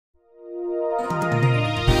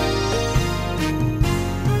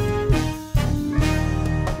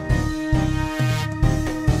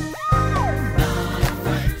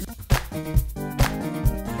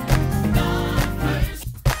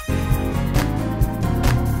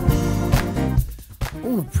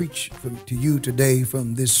Preach to you today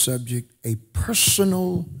from this subject, a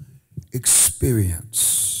personal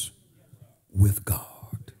experience with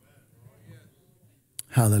God.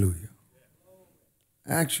 Hallelujah.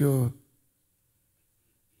 Ask your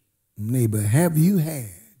neighbor, have you had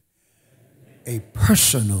a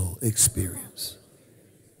personal experience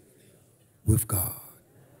with God?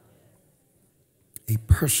 A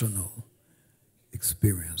personal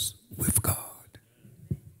experience with God.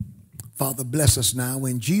 Father, bless us now.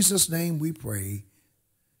 In Jesus' name we pray.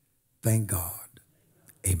 Thank God.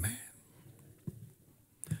 Amen.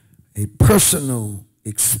 A personal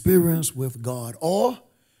experience with God, or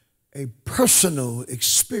a personal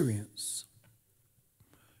experience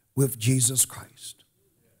with Jesus Christ.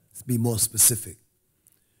 Let's be more specific.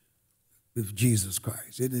 With Jesus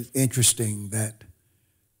Christ. It is interesting that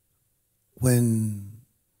when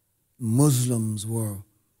Muslims were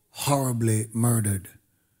horribly murdered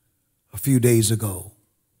a few days ago,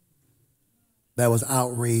 there was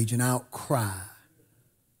outrage and outcry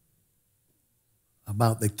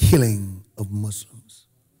about the killing of Muslims.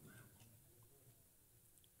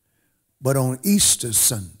 But on Easter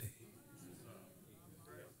Sunday,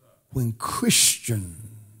 when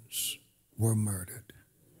Christians were murdered,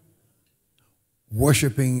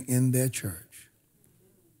 worshiping in their church,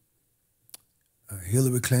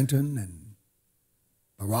 Hillary Clinton and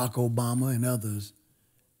Barack Obama and others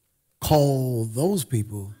call those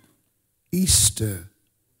people Easter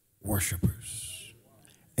worshipers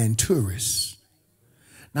and tourists.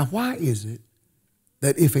 Now, why is it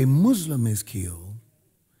that if a Muslim is killed,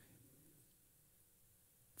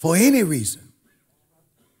 for any reason,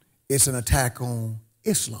 it's an attack on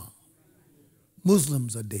Islam?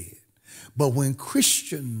 Muslims are dead. But when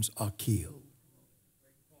Christians are killed,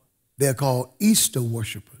 they're called Easter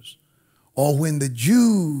worshipers. Or when the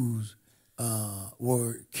Jews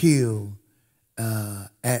were killed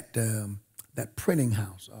at that printing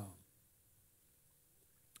house,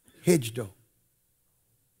 Hejdo.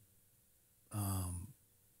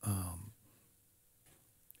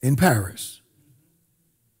 In Paris.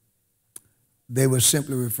 They were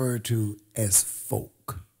simply referred to as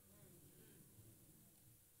folk.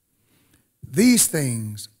 These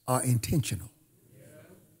things are intentional.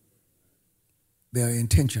 They are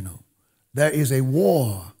intentional. There is a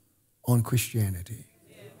war on Christianity.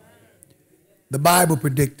 The Bible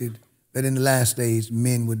predicted that in the last days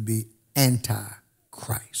men would be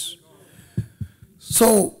anti-Christ.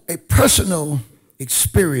 So a personal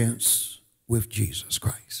experience with Jesus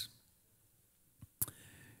Christ.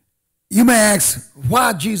 You may ask,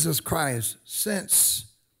 why Jesus Christ? Since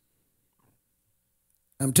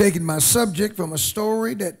I'm taking my subject from a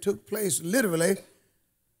story that took place literally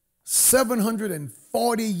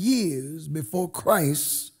 740 years before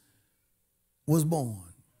Christ was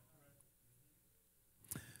born.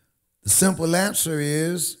 The simple answer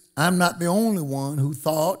is, I'm not the only one who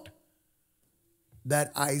thought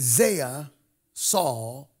that Isaiah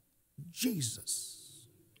saw Jesus.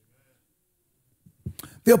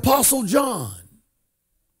 The Apostle John,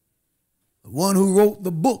 the one who wrote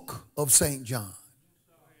the book of St. John,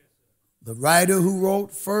 the writer who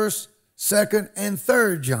wrote 1st, 2nd, and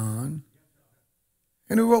 3rd John,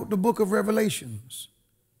 and who wrote the book of Revelations,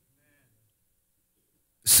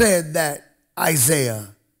 said that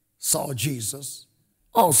Isaiah saw Jesus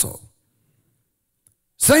also.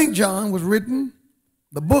 St. John was written,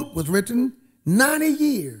 the book was written 90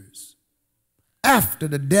 years after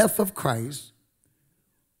the death of Christ,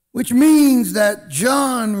 which means that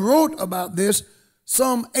John wrote about this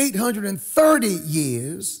some 830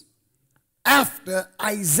 years after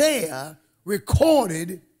Isaiah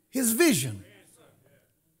recorded his vision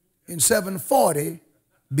in 740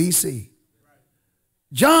 BC.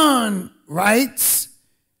 John writes,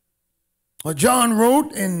 or John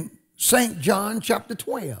wrote in St. John chapter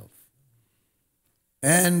 12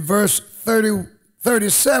 and verse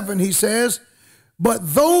 37, he says, but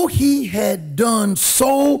though he had done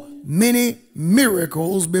so many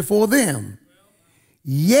miracles before them,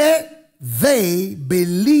 yet they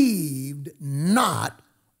believed not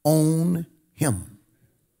on him,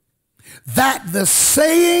 that the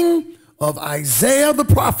saying of Isaiah the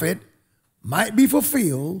prophet might be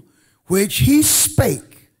fulfilled, which he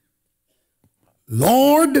spake,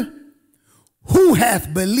 Lord, who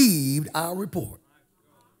hath believed our report?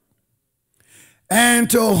 And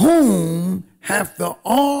to whom hath the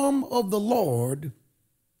arm of the Lord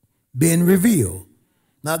been revealed.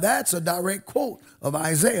 Now that's a direct quote of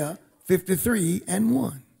Isaiah 53 and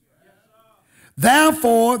 1.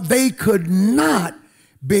 Therefore they could not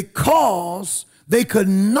believe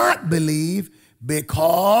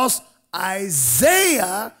because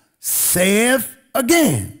Isaiah saith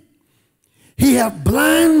again, he hath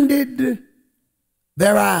blinded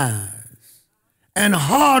their eyes and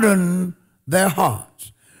hardened their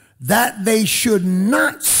hearts, that they should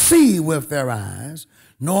not see with their eyes,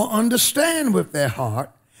 nor understand with their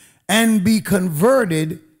heart, and be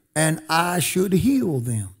converted, and I should heal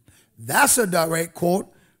them. That's a direct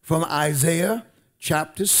quote from Isaiah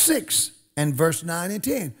chapter 6 and verse 9 and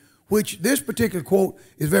 10, which this particular quote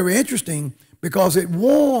is very interesting because it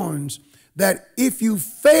warns that if you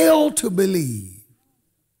fail to believe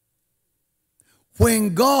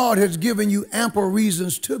when God has given you ample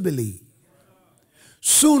reasons to believe,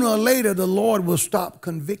 sooner or later the Lord will stop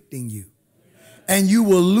convicting you and you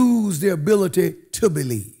will lose the ability to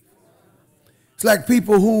believe. It's like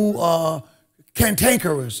people who are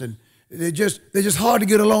cantankerous and they're just hard to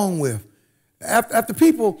get along with.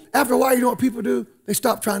 After a while, you know what people do? They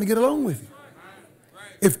stop trying to get along with you.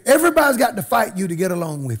 If everybody's got to fight you to get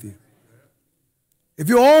along with you, if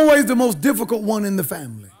you're always the most difficult one in the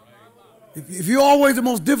family, if you're always the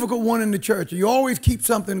most difficult one in the church, and you always keep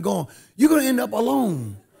something going, you're going to end up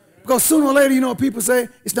alone. Because sooner or later, you know what people say?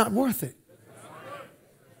 It's not worth it.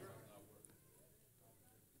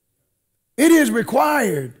 It is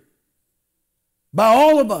required by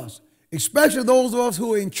all of us, especially those of us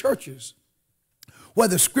who are in churches, where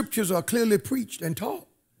the scriptures are clearly preached and taught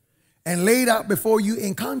and laid out before you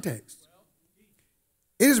in context.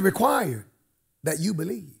 It is required that you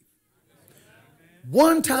believe.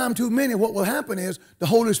 One time too many, what will happen is the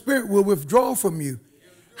Holy Spirit will withdraw from you.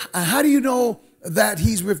 How do you know that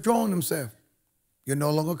he's withdrawn himself? You're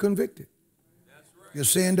no longer convicted. Your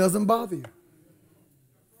sin doesn't bother you.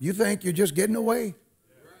 You think you're just getting away.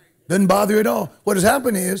 Doesn't bother you at all. What has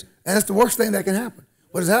happened is, and that's the worst thing that can happen,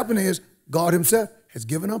 what has happened is God himself has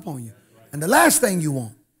given up on you. And the last thing you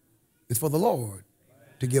want is for the Lord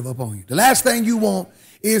to give up on you. The last thing you want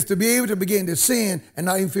is to be able to begin to sin and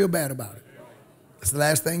not even feel bad about it. That's the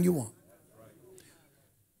last thing you want.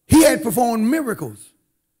 He had performed miracles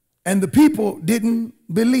and the people didn't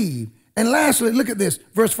believe. And lastly, look at this.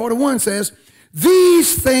 Verse 41 says,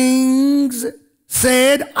 these things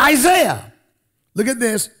said Isaiah. Look at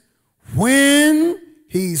this. When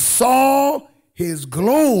he saw his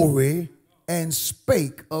glory and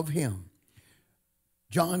spake of him.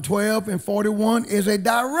 John 12 and 41 is a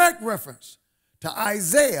direct reference to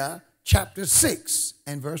Isaiah chapter 6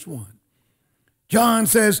 and verse 1. John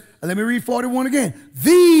says, let me read 41 again.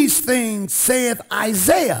 These things saith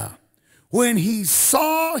Isaiah when he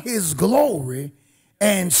saw his glory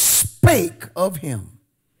and spake of him.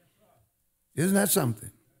 Isn't that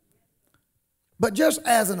something? But just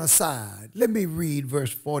as an aside, let me read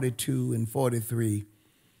verse 42 and 43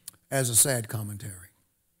 as a sad commentary.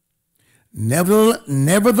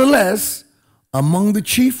 Nevertheless, among the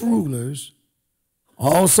chief rulers,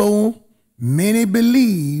 also many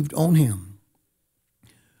believed on him.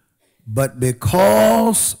 But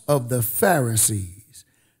because of the Pharisees,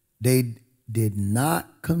 they did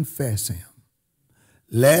not confess him,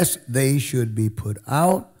 lest they should be put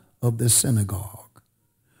out of the synagogue.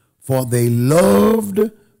 For they loved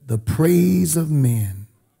the praise of men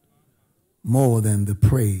more than the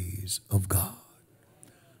praise of God.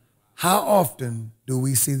 How often do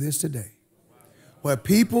we see this today? Where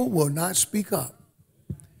people will not speak up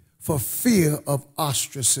for fear of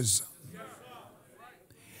ostracism.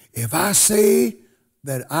 If I say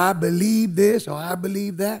that I believe this or I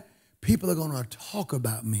believe that, people are going to talk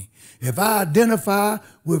about me. If I identify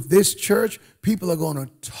with this church, people are going to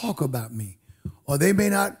talk about me. Or they may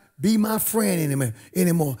not be my friend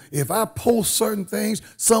anymore. If I post certain things,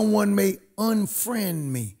 someone may unfriend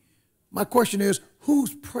me. My question is,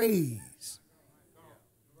 whose praise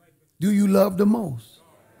do you love the most?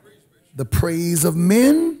 The praise of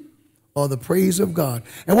men or the praise of God?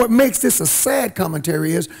 And what makes this a sad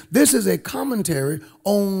commentary is this is a commentary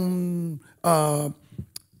on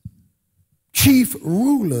chief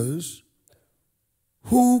rulers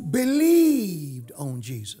who believed on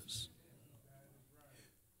Jesus.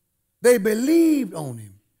 They believed on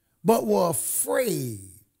him, but were afraid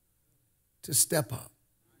to step up.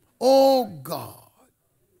 Oh God,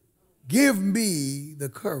 give me the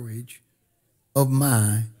courage of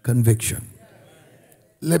my conviction.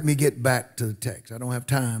 Let me get back to the text. I don't have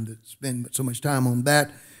time to spend so much time on that,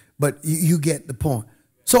 but you get the point.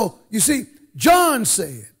 So you see, John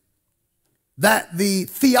said that the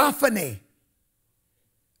theophany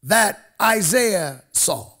that Isaiah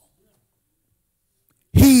saw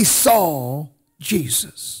he saw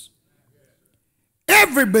Jesus.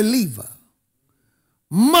 Every believer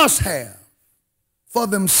must have for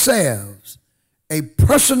themselves a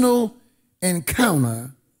personal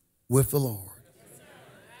encounter with the Lord.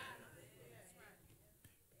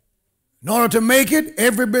 In order to make it,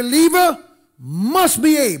 every believer must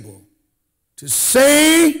be able to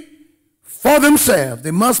say for themselves,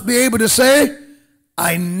 they must be able to say,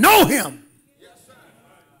 I know him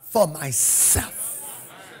for myself.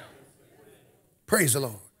 Praise the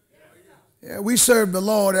Lord. Yeah, we serve the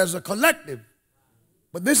Lord as a collective,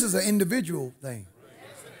 but this is an individual thing.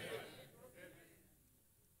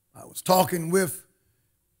 I was talking with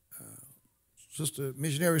Sister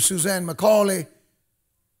Missionary Suzanne McCauley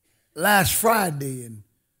last Friday, and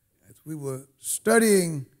as we were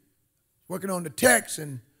studying, working on the text,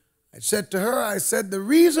 and I said to her, I said, the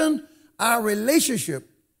reason our relationship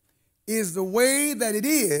is the way that it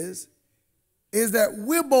is that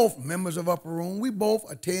we're both members of Upper Room. We both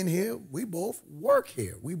attend here. We both work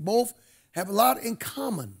here. We both have a lot in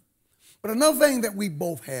common. But another thing that we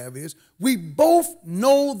both have is we both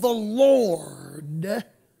know the Lord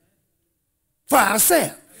for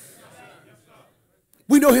ourselves.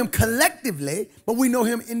 We know him collectively, but we know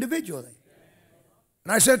him individually.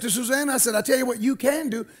 And I said to Suzanne, I said, I tell you what you can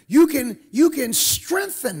do. You can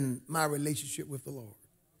strengthen my relationship with the Lord.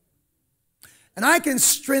 And I can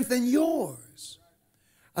strengthen yours.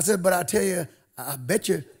 I said, but I tell you, I bet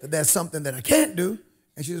you that there's something that I can't do.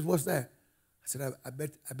 And she says, what's that? I said, I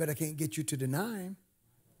bet I can't get you to deny him.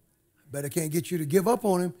 I bet I can't get you to give up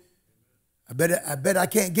on him. I bet I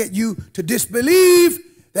can't get you to disbelieve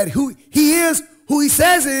that who he is, who he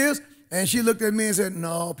says he is. And she looked at me and said,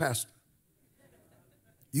 no, Pastor,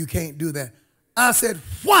 you can't do that. I said,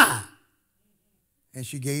 why? And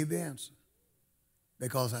she gave the answer.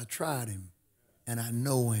 Because I tried him and I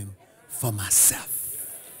know him for myself.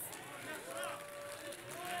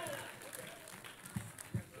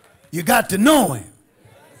 You got to know him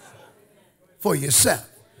for yourself.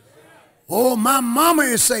 Oh, my mama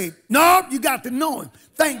is saved. No, you got to know him.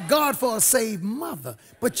 Thank God for a saved mother,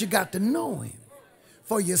 but you got to know him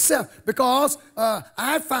for yourself, because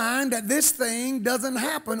I find that this thing doesn't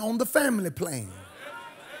happen on the family plane.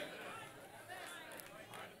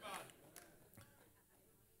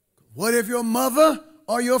 What if your mother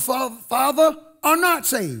or your father are not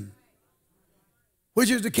saved? Which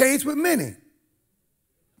is the case with many.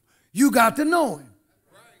 You got to know him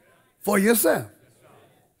for yourself.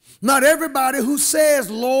 Not everybody who says,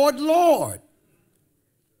 Lord, Lord,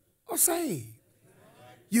 are saved.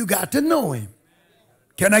 You got to know him.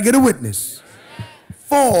 Can I get a witness?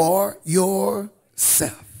 For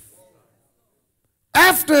yourself.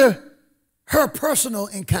 After her personal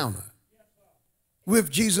encounter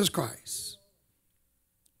with Jesus Christ,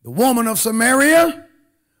 the woman of Samaria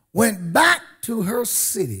went back to her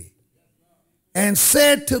city and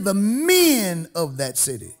said to the men of that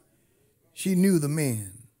city, she knew the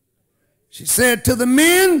men. She said to the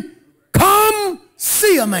men, come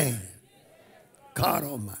see a man. God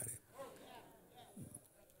Almighty.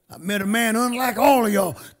 I met a man unlike all of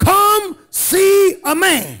y'all. Come see a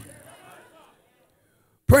man.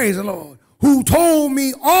 Praise the Lord. Who told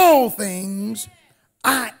me all things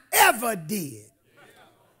I ever did.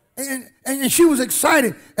 And she was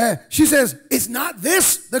excited. She says, is not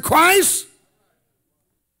this the Christ?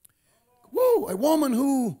 Whoa, a woman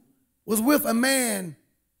who was with a man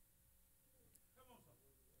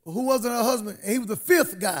who wasn't her husband. He was the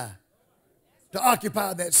fifth guy to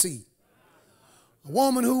occupy that seat. A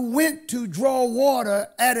woman who went to draw water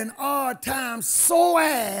at an odd time so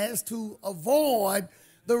as to avoid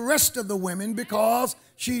the rest of the women, because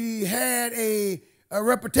she had a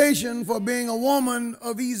reputation for being a woman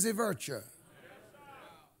of easy virtue.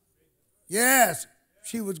 Yes,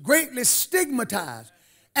 she was greatly stigmatized.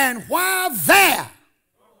 And while there,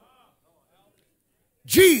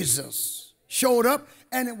 Jesus showed up,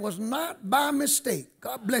 and it was not by mistake.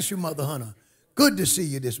 God bless you, Mother Hunter. Good to see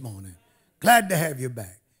you this morning. Glad to have you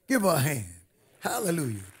back. Give her a hand.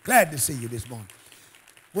 Hallelujah. Glad to see you this morning.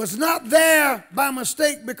 Was not there by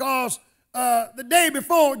mistake, because the day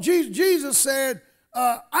before, Jesus said,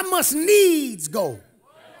 I must needs go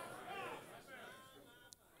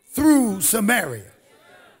through Samaria.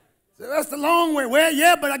 So that's the long way. Well,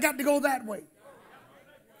 yeah, but I got to go that way.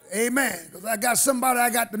 Amen. Because I got somebody I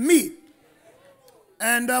got to meet.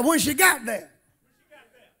 And when she got there,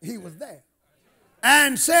 he was there.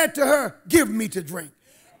 And said to her, give me to drink.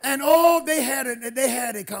 And oh, they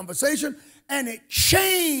had a conversation, and it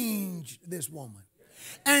changed this woman.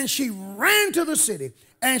 And she ran to the city,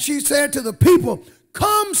 and she said to the people,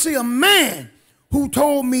 come see a man who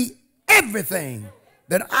told me everything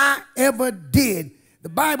that I ever did. The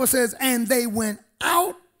Bible says, and they went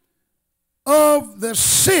out of the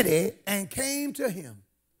city and came to him,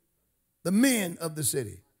 the men of the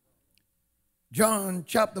city. John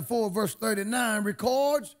chapter 4, verse 39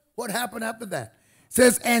 records what happened after that. It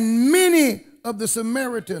says, and many of the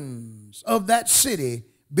Samaritans of that city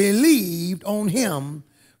believed on him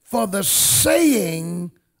for the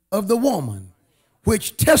saying of the woman,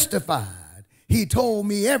 which testified, he told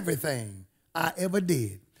me everything I ever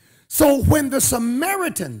did. So when the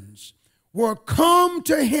Samaritans were come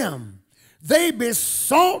to him, they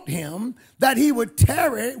besought him that he would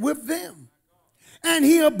tarry with them. And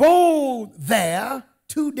he abode there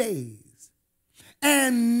 2 days.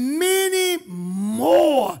 And many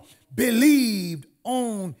more believed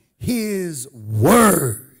on his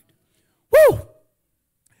word. Woo!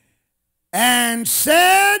 And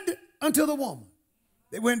said unto the woman,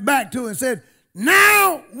 they went back to her and said,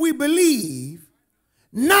 now we believe,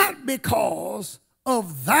 not because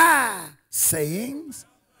of thy sayings,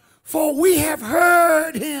 for we have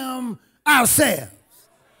heard him ourselves,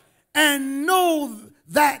 and know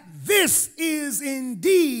that this is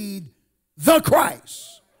indeed the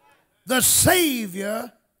Christ, the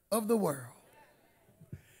Savior of the world.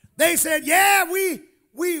 They said, yeah, we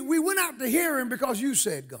went out to hear him because you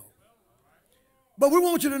said go. But we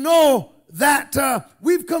want you to know that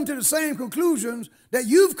we've come to the same conclusions that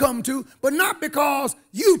you've come to, but not because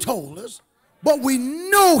you told us, but we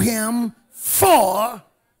know him for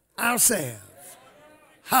ourselves.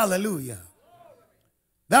 Hallelujah.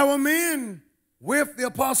 There were men with the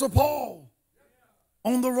Apostle Paul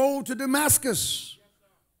on the road to Damascus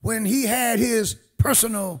when he had his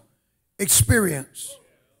personal experience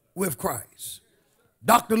with Christ.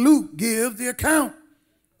 Dr. Luke gives the account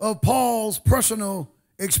of Paul's personal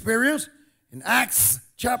experience. In Acts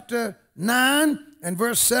chapter 9 and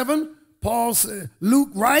verse 7, Luke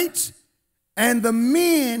writes, and the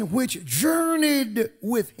men which journeyed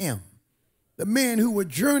with him, the men who were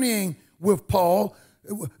journeying with Paul,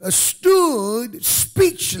 stood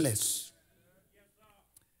speechless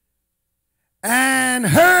and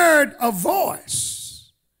heard a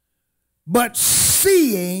voice, but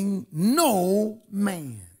seeing no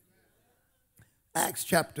man. Acts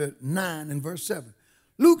chapter 9 and verse 7.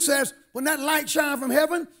 Luke says, when that light shined from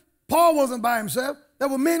heaven, Paul wasn't by himself. There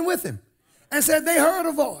were men with him. And said they heard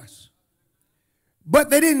a voice, but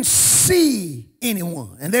they didn't see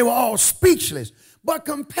anyone. And they were all speechless. But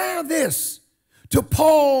compare this to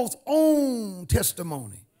Paul's own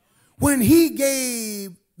testimony when he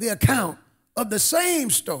gave the account of the same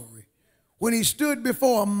story when he stood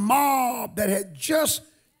before a mob that had just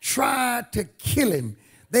tried to kill him.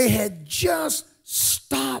 They had just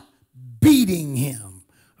stopped beating him.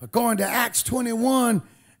 According to Acts 21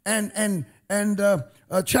 and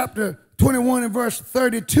chapter 21 and verse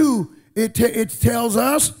 32, it tells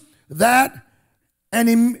us that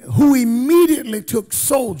who immediately took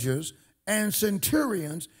soldiers and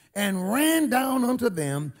centurions and ran down unto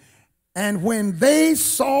them, and when they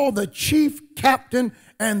saw the chief captain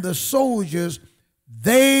and the soldiers,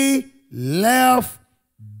 they left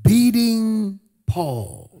beating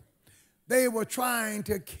Paul. They were trying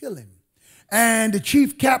to kill him. And the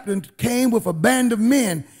chief captain came with a band of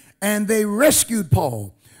men, and they rescued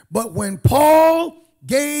Paul. But when Paul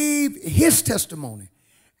gave his testimony,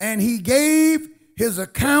 and he gave his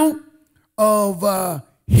account of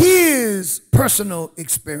his personal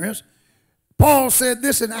experience, Paul said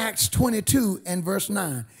this in Acts 22 and verse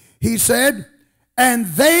 9. He said, and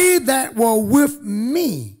they that were with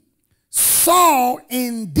me saw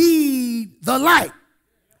indeed the light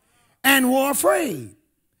and were afraid,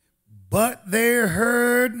 but they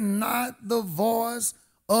heard not the voice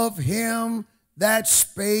of him that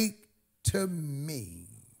spake to me.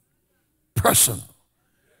 Personal.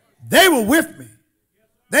 They were with me.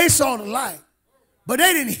 They saw the light, but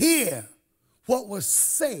they didn't hear what was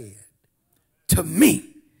said to me.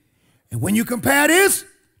 And when you compare this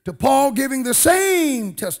to Paul giving the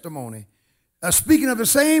same testimony, speaking of the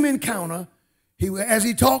same encounter, as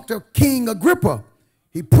he talked to King Agrippa,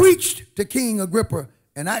 he preached to King Agrippa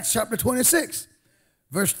in Acts chapter 26,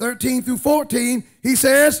 verse 13 through 14, he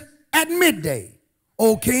says, at midday,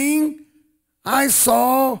 O king, I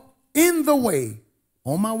saw in the way,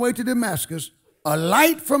 on my way to Damascus, a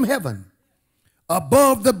light from heaven,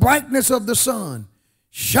 above the brightness of the sun,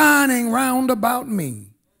 shining round about me,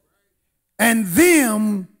 and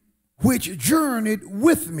them which journeyed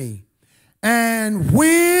with me. And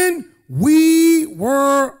when we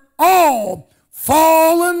were all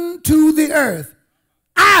fallen to the earth,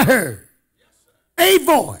 I heard a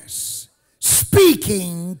voice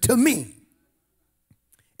speaking to me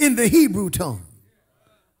in the Hebrew tongue,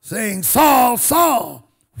 saying, Saul, Saul,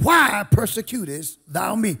 why persecutest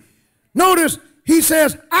thou me? Notice he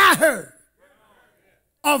says, I heard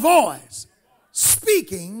a voice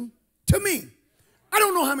speaking to me. I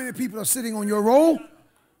don't know how many people are sitting on your roll,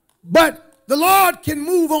 but the Lord can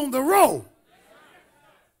move on the roll.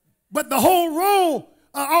 But the whole roll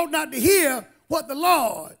ought not to hear what the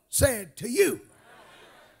Lord said to you.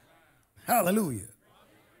 Hallelujah.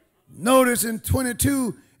 Notice in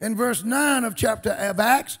 22 and verse 9 of chapter of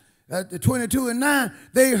Acts, 22 and 9,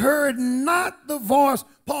 they heard not the voice,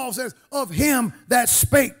 Paul says, of him that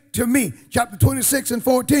spake to me. Chapter 26 and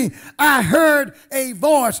 14, I heard a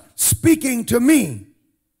voice speaking to me.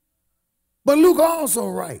 But Luke also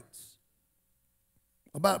writes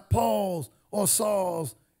about Paul's or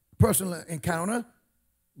Saul's personal encounter.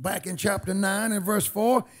 Back in chapter 9 and verse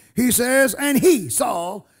 4, he says, and he,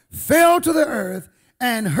 Saul, fell to the earth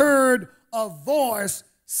and heard a voice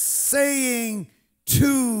saying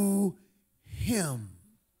to him.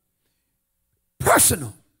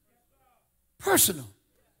 Personal. Personal.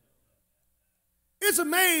 It's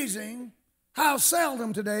amazing how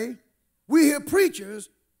seldom today we hear preachers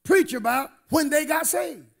preach about when they got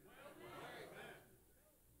saved.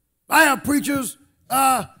 I have preachers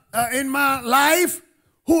in my life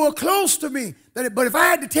who are close to me, but if I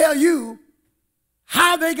had to tell you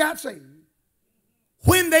how they got saved,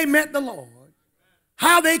 when they met the Lord,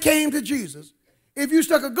 how they came to Jesus, if you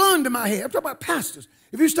stuck a gun to my head, I'm talking about pastors,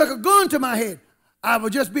 if you stuck a gun to my head, I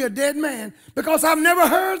would just be a dead man because I've never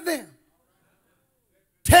heard them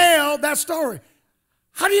tell that story.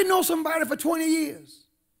 How do you know somebody for 20 years?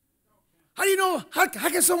 How do you know, how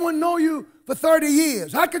can someone know you for 30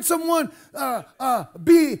 years? How can someone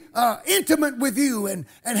be intimate with you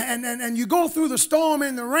and you go through the storm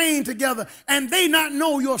and the rain together and they not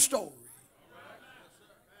know your story?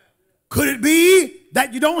 Could it be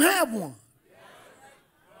that you don't have one?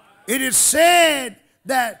 It is said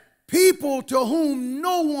that people to whom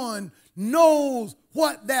no one knows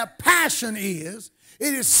what their passion is,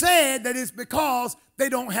 it is said that it's because they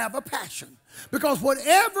don't have a passion. Because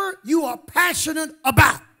whatever you are passionate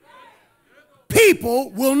about,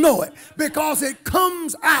 people will know it because it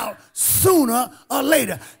comes out sooner or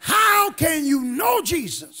later. How can you know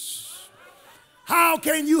Jesus? How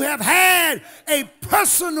can you have had a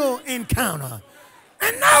personal encounter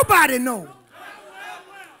and nobody knows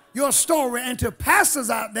your story? And to pastors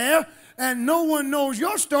out there, and no one knows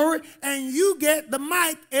your story, and you get the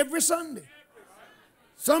mic every Sunday.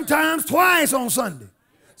 Sometimes twice on Sunday.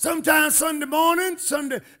 Sometimes Sunday morning,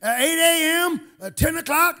 Sunday 8 a.m., 10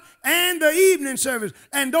 o'clock, and the evening service.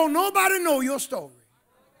 And don't nobody know your story.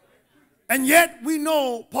 And yet we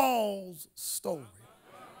know Paul's story.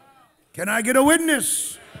 Can I get a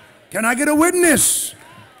witness? Can I get a witness?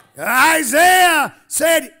 Isaiah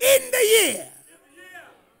said in the year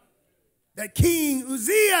that King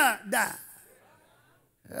Uzziah died,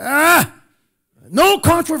 no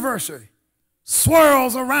controversy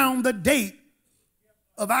swirls around the date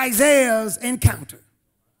of Isaiah's encounter.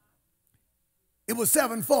 It was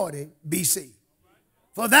 740 BC.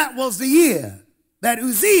 For that was the year that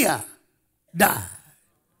Uzziah died.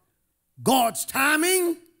 God's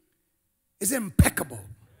timing is impeccable.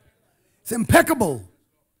 It's impeccable.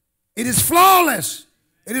 It is flawless.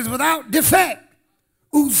 It is without defect.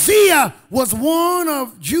 Uzziah was one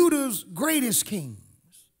of Judah's greatest kings.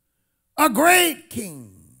 A great king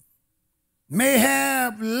may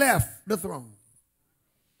have left the throne,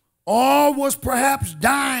 or was perhaps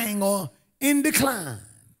dying or in decline.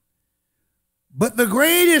 But the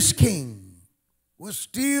greatest king was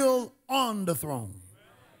still on the throne,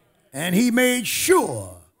 and he made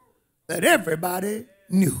sure that everybody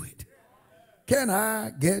knew it. Can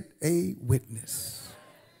I get a witness?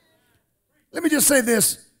 Let me just say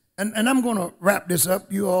this, and I'm going to wrap this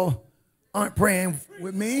up. You all aren't praying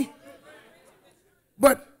with me.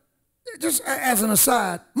 But just as an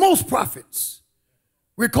aside, most prophets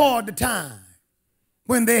record the time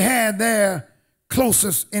when they had their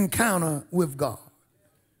closest encounter with God.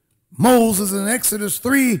 Moses in Exodus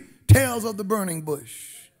 3 tells of the burning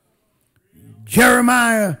bush.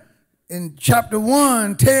 Jeremiah in chapter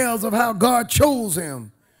 1 tells of how God chose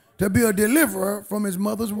him to be a deliverer from his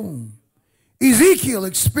mother's womb. Ezekiel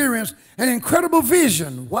experienced an incredible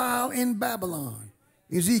vision while in Babylon.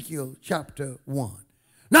 Ezekiel chapter 1.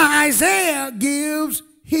 Now Isaiah gives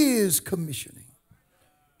his commissioning,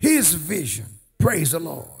 his vision. Praise the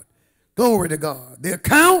Lord. Glory to God. The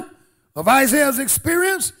account of Isaiah's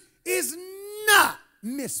experience is not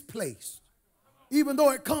misplaced. Even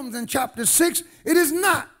though it comes in chapter 6, it is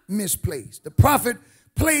not misplaced. The prophet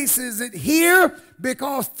places it here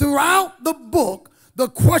because throughout the book, the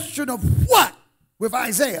question of what with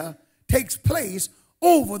Isaiah takes place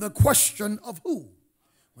over the question of who.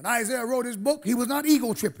 When Isaiah wrote his book, he was not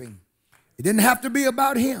ego tripping. It didn't have to be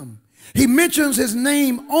about him. He mentions his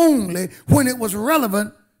name only when it was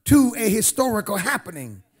relevant to a historical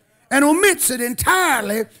happening, and omits it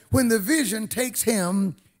entirely when the vision takes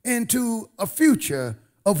him into a future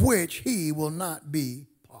of which he will not be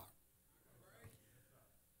part.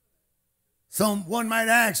 Someone might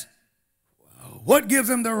ask, what gives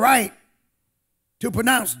him the right to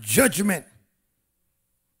pronounce judgment?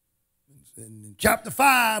 In chapter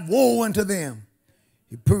 5, woe unto them.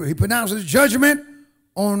 He pronounces judgment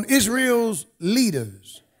on Israel's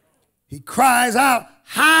leaders. He cries out,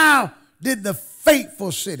 how did the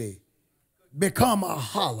faithful city become a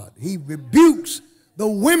harlot? He rebukes the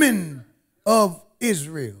women of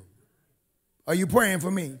Israel. Are you praying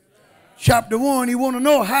for me? Chapter 1, you want to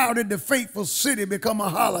know how did the faithful city become a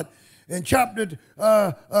harlot. In chapter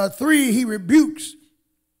 3, he rebukes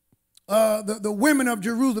the women of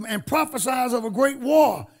Jerusalem and prophesies of a great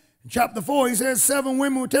war. In chapter 4, he says 7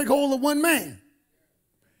 women will take hold of one man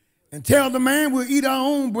and tell the man we'll eat our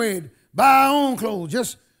own bread, buy our own clothes,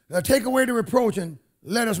 just take away the reproach and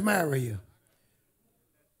let us marry you.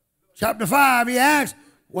 Chapter 5, he asks,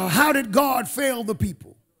 well, how did God fail the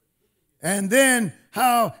people? And then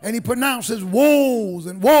and he pronounces woes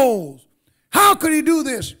and woes. How could he do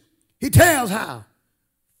this? He tells how.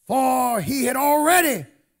 For he had already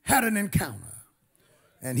had an encounter,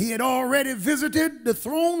 and he had already visited the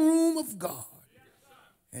throne room of God,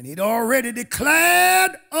 and he'd already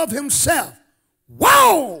declared of himself,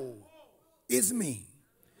 woe is me.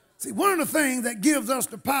 See, one of the things that gives us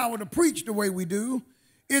the power to preach the way we do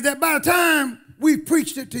is that by the time we've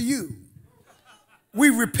preached it to you,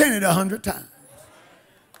 we've repented 100 times.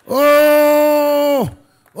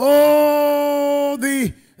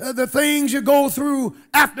 The things you go through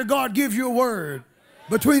after God gives you a word,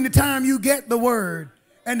 between the time you get the word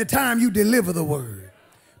and the time you deliver the word.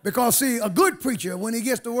 Because, see, a good preacher, when he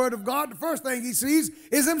gets the word of God, the first thing he sees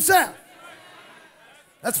is himself.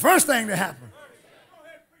 That's the first thing that happens.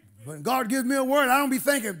 When God gives me a word, I don't be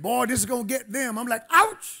thinking, boy, this is going to get them. I'm like,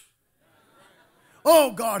 ouch.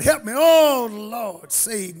 Oh, God, help me. Oh, Lord,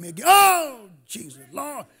 save me. Oh, Jesus,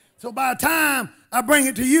 Lord. So by the time I bring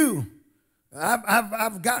it to you,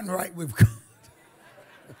 I've gotten right with God.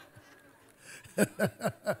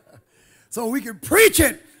 So we can preach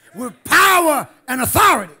it with power and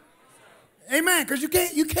authority. Amen. Because you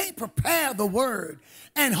can't prepare the word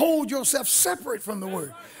and hold yourself separate from the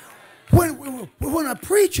word. When a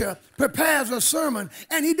preacher prepares a sermon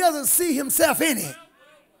and he doesn't see himself in it,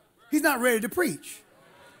 he's not ready to preach.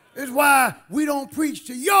 It's why we don't preach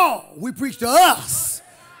to y'all. We preach to us.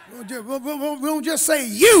 We don't just say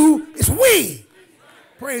you, it's we.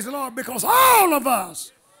 Praise the Lord, because all of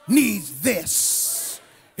us needs this.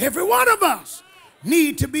 Every one of us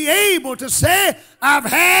need to be able to say, I've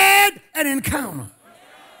had an encounter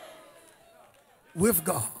with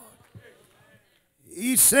God.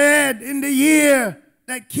 He said in the year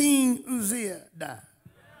that King Uzziah died,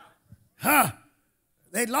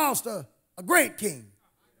 they lost a great king.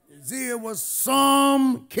 Uzziah was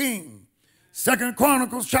some king. 2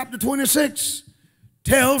 Chronicles chapter 26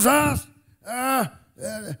 tells us,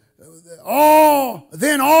 all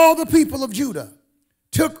the people of Judah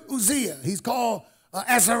took Uzziah. He's called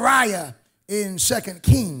Azariah in 2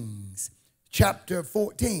 Kings chapter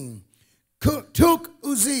 14. Took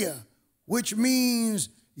Uzziah, which means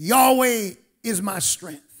Yahweh is my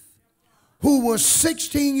strength, who was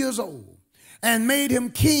 16 years old, and made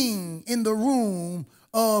him king in the room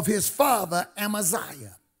of his father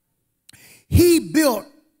Amaziah. He built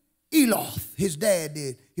Eloth, his dad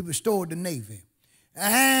did. He restored the navy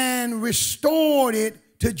and restored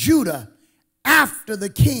it to Judah after the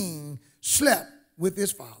king slept with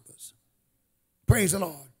his fathers. Praise the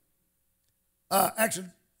Lord. Actually,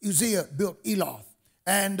 Uzziah built Eloth,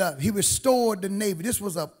 and he restored the navy. This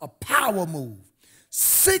was a power move.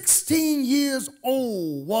 16 years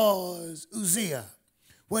old was Uzziah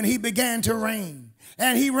when he began to reign,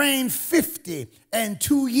 and he reigned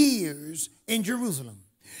 52 years in Jerusalem.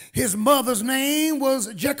 His mother's name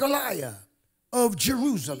was Jechaliah of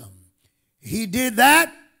Jerusalem. He did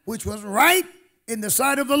that which was right in the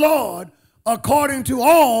sight of the Lord, according to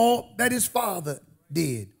all that his father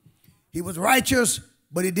did. He was righteous,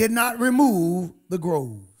 but he did not remove the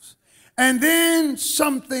groves. And then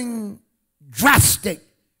something drastic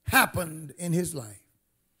happened in his life.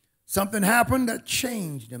 Something happened that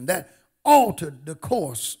changed him, that altered the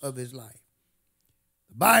course of his life.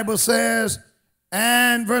 The Bible says,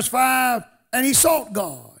 and verse 5, and he sought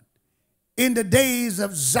God in the days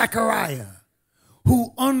of Zechariah,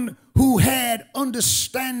 who who had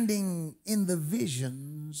understanding in the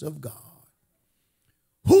visions of God.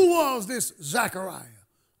 Who was this Zechariah?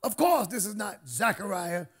 Of course, this is not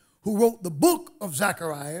Zechariah who wrote the book of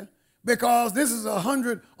Zechariah, because this is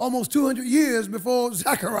almost 200 years before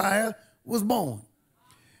Zechariah was born.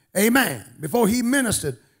 Amen. Before he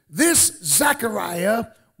ministered. This Zechariah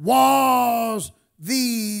was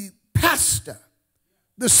the pastor,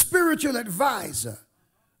 the spiritual advisor,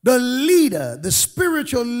 the leader, the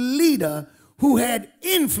spiritual leader who had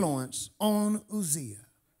influence on Uzziah.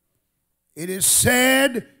 It is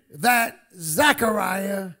said that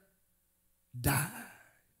Zechariah died.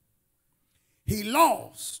 He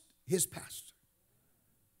lost his pastor.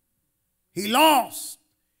 He lost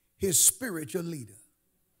his spiritual leader.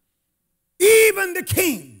 Even the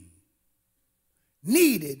king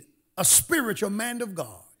needed a spiritual man of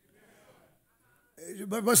God.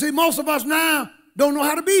 But see, most of us now don't know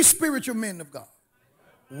how to be spiritual men of God.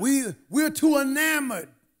 We're too enamored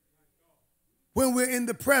when we're in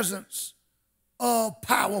the presence of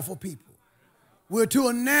powerful people. We're too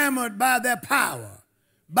enamored by their power,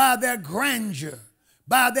 by their grandeur,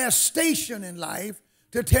 by their station in life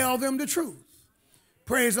to tell them the truth.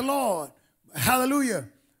 Praise the Lord. Hallelujah.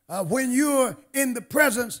 When you're in the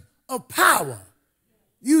presence of power,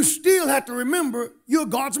 you still have to remember you're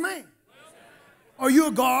God's man or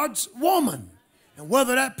you're God's woman. And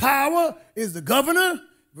whether that power is the governor,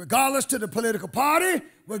 regardless to the political party,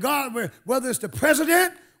 whether it's the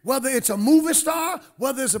president, whether it's a movie star,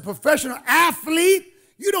 whether it's a professional athlete,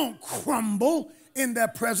 you don't crumble in their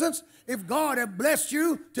presence. If God has blessed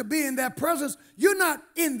you to be in their presence, you're not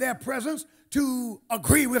in their presence to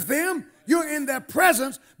agree with them. You're in their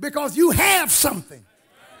presence because you have something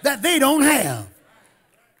that they don't have.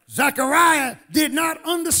 Zechariah did not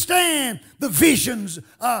understand the visions.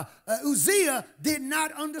 Uzziah did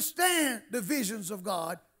not understand the visions of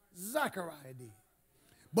God. Zechariah did.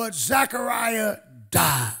 But Zechariah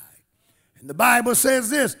died. And the Bible says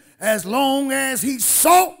this: as long as he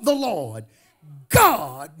sought the Lord,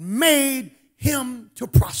 God made him to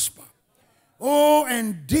prosper. Oh,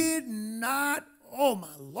 and did not, oh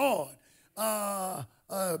my Lord,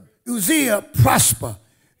 Uzziah prosper.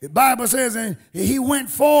 The Bible says, and he went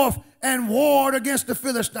forth and warred against the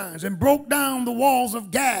Philistines and broke down the walls of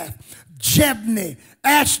Gath, Jebni,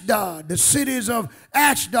 Ashdod, the cities of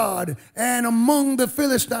Ashdod, and among the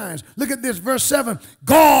Philistines. Look at this, verse 7.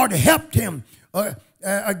 God helped him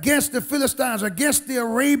against the Philistines, against the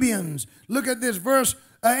Arabians. Look at this, verse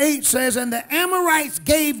 8 says, and the Amorites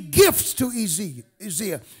gave gifts to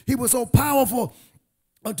Uzziah. He was so powerful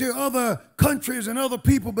until other countries and other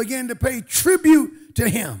people began to pay tribute to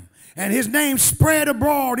him. And his name spread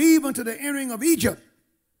abroad even to the entering of Egypt.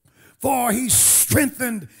 For he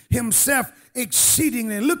strengthened himself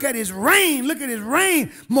exceedingly. Look at his reign. Look at his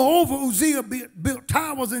reign. Moreover, Uzziah built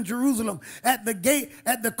towers in Jerusalem at the gate,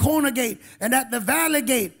 at the corner gate, and at the valley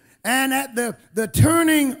gate, and at the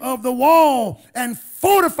turning of the wall, and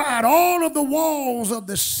fortified all of the walls of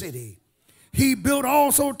the city. He built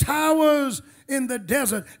also towers in the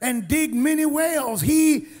desert and digged many wells.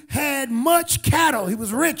 He had much cattle. He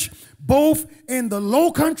was rich both in the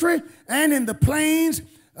low country and in the plains.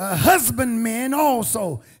 Husbandmen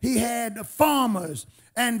also. He had farmers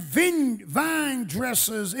and vine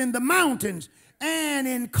dressers in the mountains. And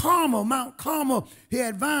in Carmel, Mount Carmel, he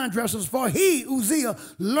had vine dressers, for he, Uzziah,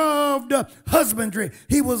 loved husbandry.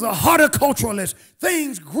 He was a horticulturalist.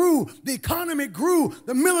 Things grew. The economy grew.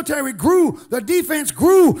 The military grew. The defense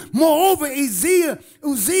grew. Moreover, Uzziah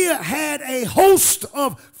had a host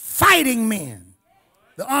of fighting men.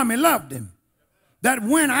 The army loved him. That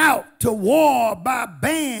went out to war by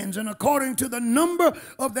bands and according to the number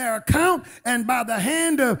of their account, and by the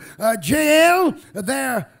hand of Jael,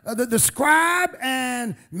 the scribe,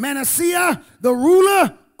 and Manasseh, the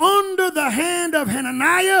ruler, under the hand of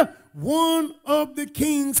Hananiah, one of the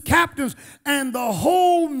king's captains, and the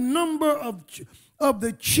whole number of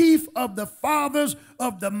the chief of the fathers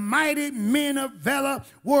of the mighty men of valor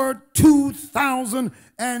were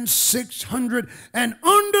 2,600, and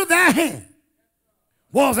under their hand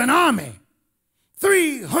was an army,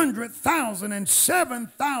 300,000 and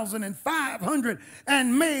 7,500,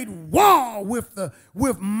 and made war with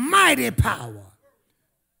mighty power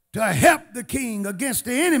to help the king against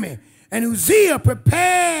the enemy. And Uzziah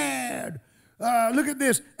prepared, look at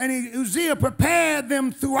this, and Uzziah prepared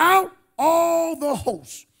them throughout all the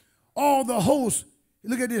hosts. All the hosts,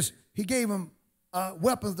 look at this, he gave them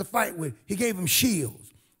weapons to fight with. He gave them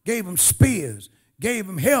shields, gave them spears, gave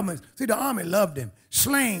him helmets. See, the army loved him.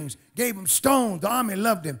 Slings, gave him stones. The army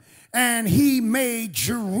loved him. And he made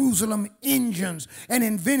Jerusalem engines and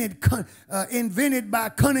invented by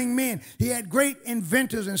cunning men. He had great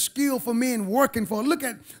inventors and skillful men working for. Look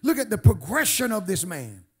at the progression of this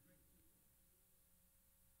man.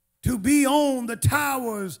 To be on the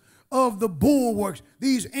towers of the bulwarks.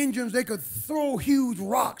 These engines, they could throw huge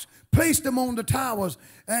rocks, place them on the towers.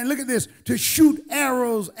 And look at this, to shoot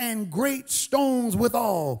arrows and great stones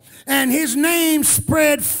withal. And his name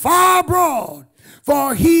spread far abroad,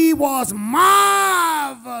 for he was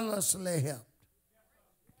marvelously helped,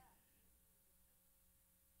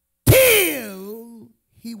 till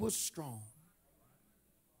he was strong.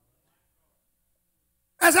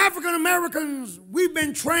 As African Americans, we've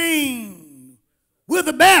been trained. We're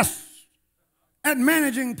the best at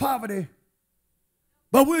managing poverty,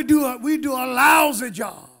 but we do a lousy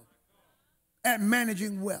job at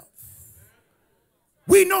managing wealth.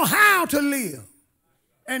 We know how to live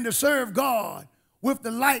and to serve God with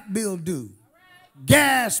the light bill due,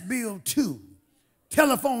 gas bill too,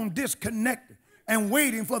 telephone disconnected, and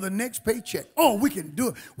waiting for the next paycheck. Oh, we can do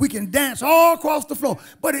it. We can dance all across the floor.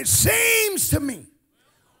 But it seems to me,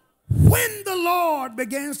 when the Lord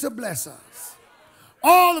begins to bless us,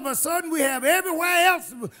 all of a sudden we have everywhere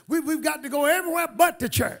else. We've got to go everywhere but the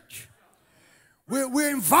church. We're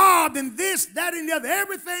involved in this, that, and the other,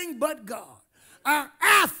 everything but God. Our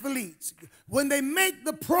athletes, when they make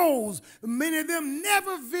the pros, many of them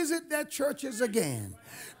never visit their churches again.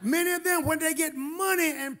 Many of them, when they get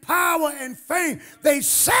money and power and fame, they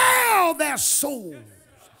sell their souls.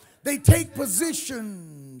 They take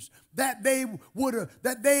positions that they would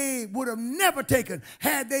have never taken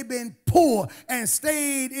had they been poor and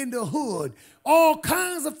stayed in the hood. All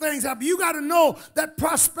kinds of things happen. You got to know that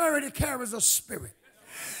prosperity carries a spirit.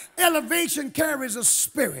 Elevation carries a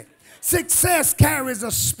spirit. Success carries a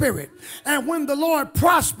spirit. And when the Lord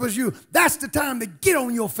prospers you, that's the time to get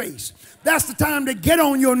on your face. That's the time to get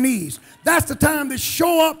on your knees. That's the time to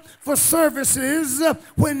show up for services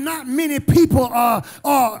when not many people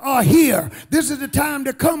are here. This is the time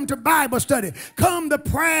to come to Bible study. Come to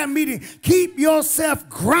prayer meeting. Keep yourself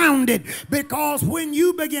grounded, because when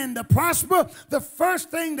you begin to prosper, the first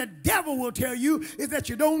thing the devil will tell you is that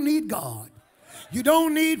you don't need God. You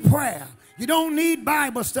don't need prayer. You don't need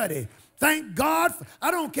Bible study. Thank God. I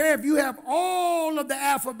don't care if you have all of the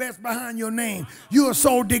alphabets behind your name. You are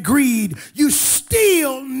so degreed. You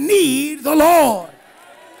still need the Lord.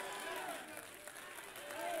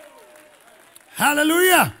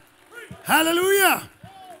 Hallelujah. Hallelujah.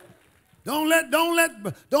 Don't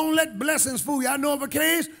let blessings fool you. I know of a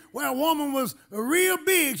case where a woman was real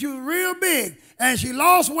big. She was real big, and she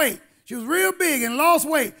lost weight. She was real big and lost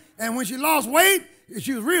weight. And when she lost weight,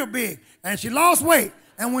 she was real big, and she lost weight.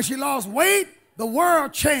 And when she lost weight, the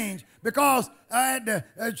world changed, because when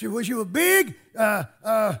she was big,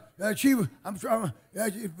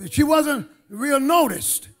 she wasn't real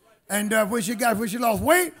noticed. And when she lost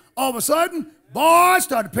weight, all of a sudden, boys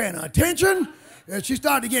started paying her attention. She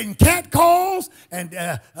started getting cat calls and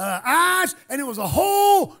eyes, and it was a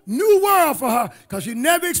whole new world for her, because she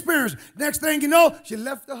never experienced it. Next thing you know, she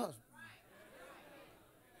left her husband.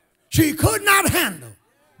 She could not handle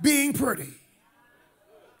being pretty.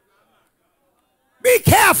 Be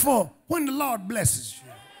careful when the Lord blesses you.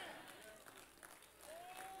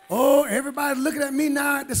 Oh, everybody's looking at me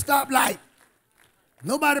now at the stoplight.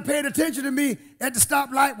 Nobody paid attention to me at the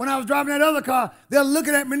stoplight when I was driving that other car. They're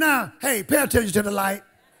looking at me now. Hey, pay attention to the light.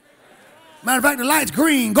 Matter of fact, the light's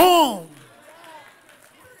green. Go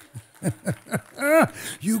on.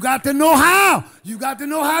 You got to know how. You got to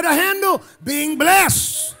know how to handle being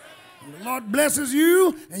blessed. When the Lord blesses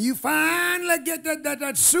you and you finally get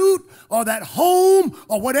that suit or that home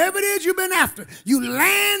or whatever it is you've been after, you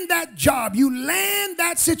land that job, you land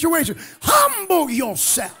that situation. Humble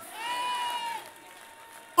yourself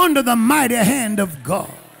under the mighty hand of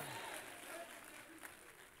God.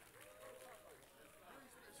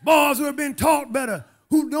 Boys who have been taught better,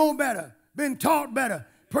 who know better, been taught better,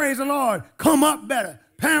 praise the Lord, come up better.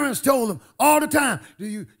 Parents told them all the time,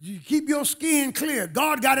 you keep your skin clear.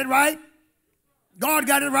 God got it right. God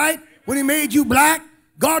got it right when he made you black.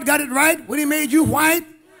 God got it right when he made you white.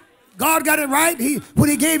 God got it right when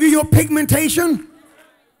he gave you your pigmentation.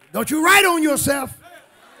 Don't you write on yourself.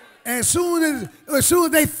 As soon as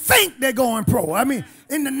they think they're going pro. I mean,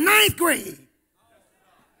 in the 9th grade.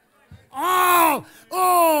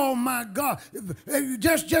 Oh my God.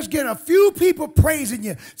 Just get a few people praising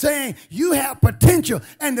you, saying you have potential,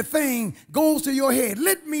 and the thing goes to your head.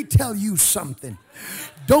 Let me tell you something.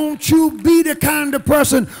 Don't you be the kind of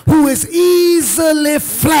person who is easily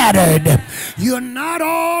flattered. You're not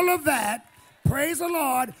all of that. Praise the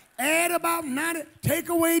Lord. add about 90, take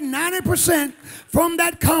away 90% from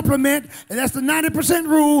that compliment, and that's the 90%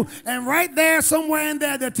 rule, and right there, somewhere in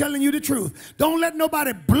there, they're telling you the truth. Don't let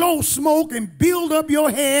nobody blow smoke and build up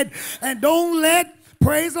your head, and don't let,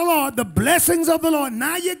 praise the Lord, the blessings of the Lord.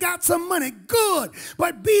 Now you got some money, good,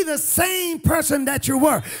 but be the same person that you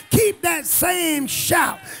were. Keep that same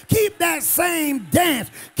shout. Keep that same dance.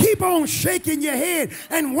 Keep on shaking your head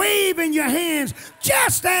and waving your hands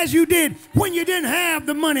just as you did when you didn't have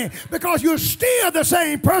the money, because you're still the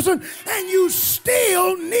same person and you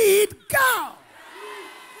still need God.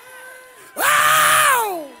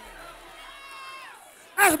 Oh!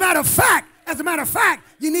 As a matter of fact,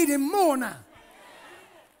 you need him more now.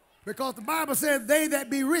 Because the Bible says they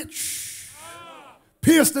that be rich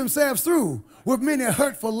pierce themselves through with many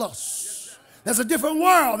hurtful lusts. That's a different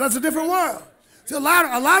world. That's a different world. See, a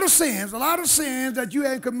lot of sins that you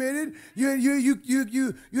hadn't committed, you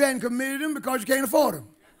hadn't committed them because you can't afford them.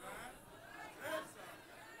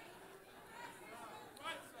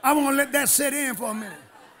 I want to let that set in for a minute.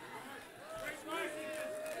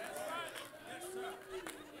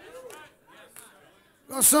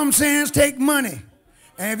 Because some sins take money.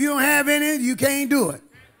 And if you don't have any, you can't do it.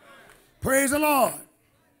 Praise the Lord.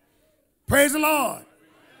 Praise the Lord.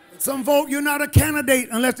 Some folk, you're not a candidate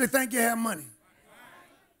unless they think you have money.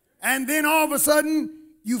 And then all of a sudden,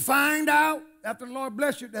 you find out, after the Lord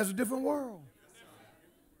bless you, there's a different world.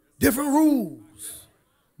 Different rules.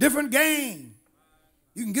 Different game.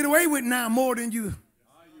 You can get away with now more than you.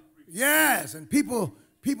 Yes, and people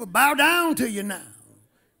bow down to you now.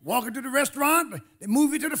 Walk into the restaurant, they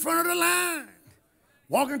move you to the front of the line.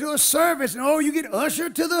 Walk into a service, and you get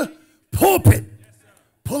ushered to the pulpit.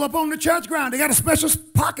 Pull up on the church ground. They got a special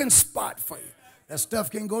parking spot for you. That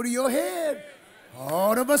stuff can go to your head.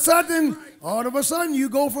 All of a sudden, you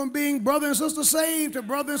go from being brother and sister saved to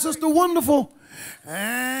brother and sister wonderful.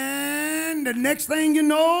 And the next thing you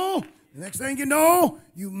know,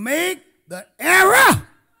 you make the error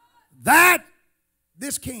that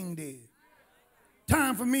this king did.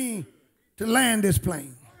 Time for me to land this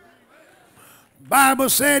plane. Bible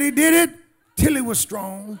said he did it till he was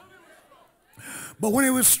strong. But when he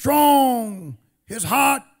was strong, his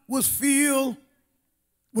heart was filled,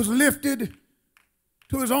 was lifted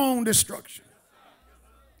to his own destruction.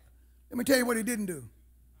 Let me tell you what he didn't do.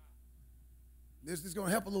 This is going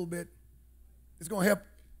to help a little bit. It's going to help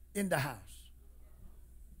in the house.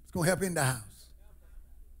 It's going to help in the house.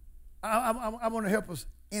 I want to help us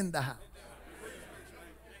in the house.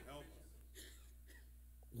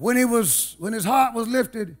 When his heart was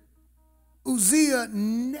lifted, Uzziah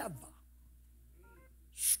never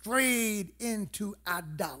strayed into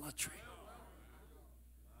idolatry.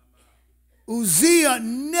 Uzziah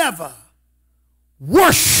never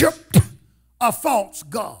worshiped a false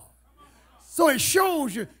god. So it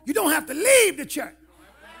shows you don't have to leave the church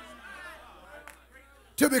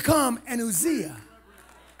to become an Uzziah.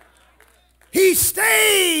 He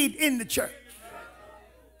stayed in the church.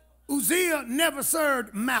 Uzziah never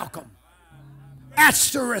served Malcolm,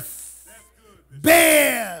 Ashtoreth,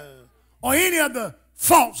 Baal, or any of the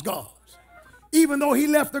false gods. Even though he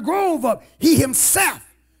left the grove up, he himself,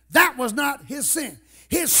 that was not his sin.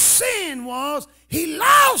 His sin was he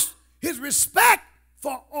lost his respect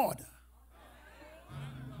for order.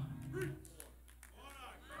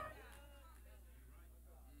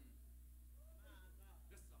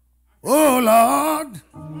 Oh, Lord.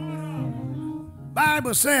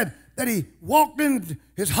 Bible said that he walked in,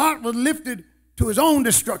 his heart was lifted to his own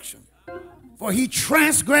destruction. For he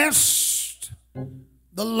transgressed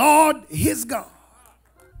the Lord his God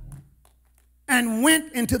and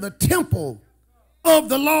went into the temple of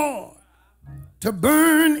the Lord to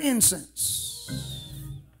burn incense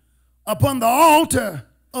upon the altar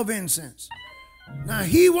of incense. Now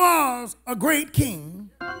he was a great king,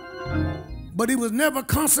 but he was never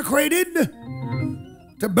consecrated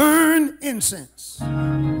to burn incense.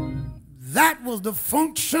 That was the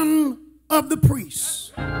function of the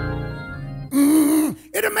priest.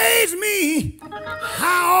 It amazed me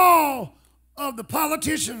how all of the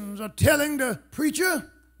politicians are telling the preacher,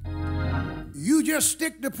 you just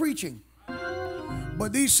stick to preaching.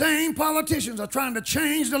 But these same politicians are trying to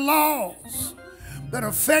change the laws that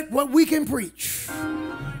affect what we can preach.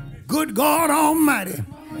 Good God Almighty.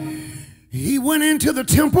 He went into the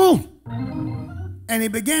temple and he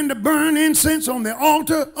began to burn incense on the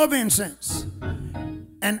altar of incense.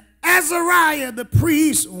 And Azariah the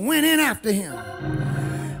priest went in after him.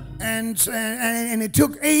 And he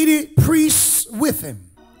took 80 priests with him.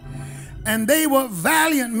 And they were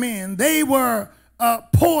valiant men. They were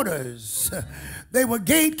porters. They were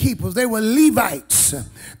gatekeepers. They were Levites.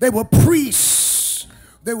 They were priests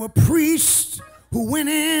There were priests who went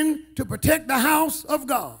in to protect the house of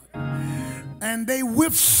God. And they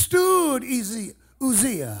withstood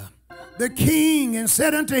Uzziah, the king, and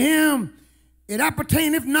said unto him, it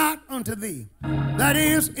appertaineth not unto thee. That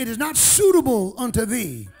is, it is not suitable unto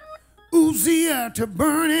thee, Uzziah, to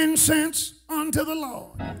burn incense unto the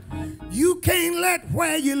Lord. You can't let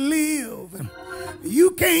where you live,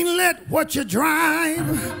 you can't let what you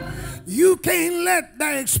drive, you can't let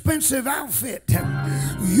that expensive outfit,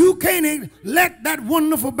 you can't let that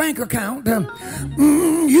wonderful bank account,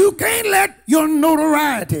 you can't let your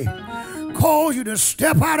notoriety cause you to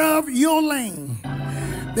step out of your lane.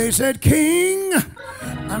 They said, King,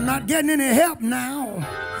 I'm not getting any help now.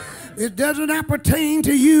 It doesn't appertain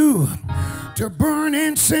to you to burn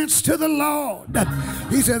incense to the Lord.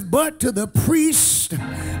 He says, but to the priest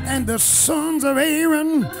and the sons of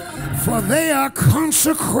Aaron, for they are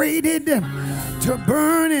consecrated to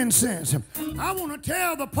burn incense. I want to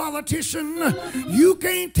tell the politician, you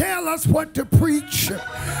can't tell us what to preach,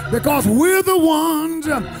 because we're the ones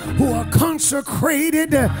who are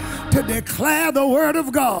consecrated to declare the word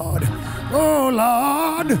of God. Oh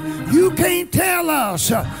Lord, you can't tell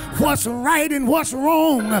us what's right and what's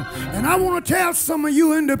wrong. And I want to tell some of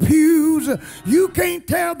you in the pews, you can't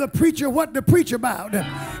tell the preacher what to preach about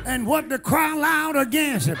and what to cry loud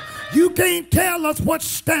against. You can't tell us what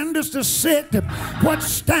standards to set, what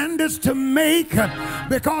standards to make,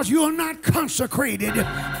 because you're not consecrated.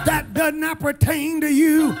 That does not pertain to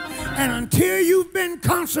you. And until you've been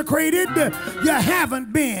consecrated, you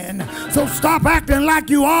haven't been. So stop acting like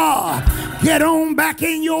you are. Get on back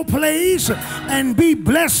in your place and be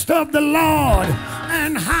blessed of the Lord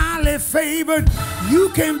and highly favored. You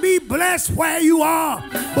can be blessed where you are,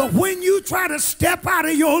 but when you try to step out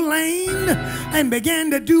of your lane and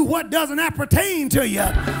begin to do what doesn't appertain to you,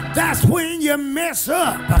 that's when you mess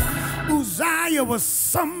up. Uzziah was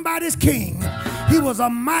somebody's king. He was a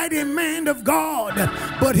mighty man of God,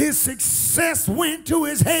 but his success went to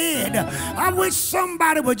his head. I wish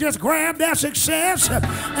somebody would just grab their success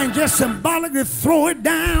and just symbolically throw it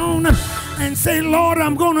down and say, Lord,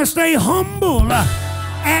 I'm going to stay humble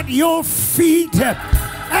at your feet.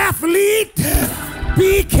 Athlete,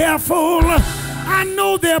 be careful. I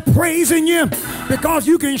know they're praising you because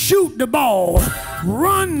you can shoot the ball,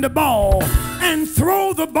 run the ball, and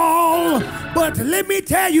throw the ball. But let me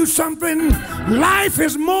tell you something. Life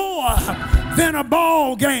is more than a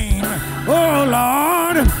ball game. Oh,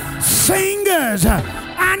 Lord. Singers,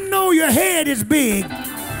 I know your head is big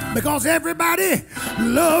because everybody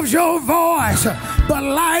loves your voice. But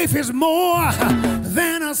life is more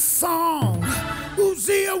than a song.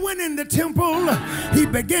 Uzziah went in the temple. He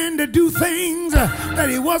began to do things that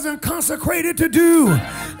he wasn't consecrated to do.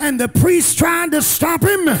 And the priest tried to stop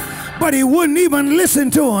him, but he wouldn't even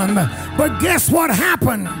listen to him. But guess what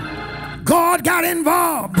happened? God got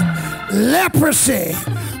involved. Leprosy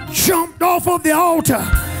jumped off of the altar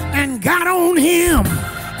and got on him.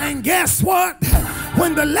 And guess what?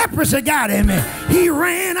 When the leprosy got him, he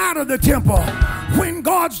ran out of the temple. When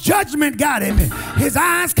God's judgment got him, his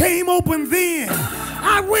eyes came open then.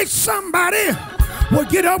 I wish somebody would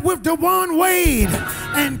get up with DeJuan Wade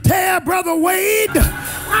and tell Brother Wade,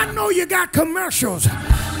 I know you got commercials.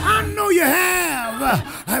 I know you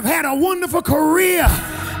have had a wonderful career.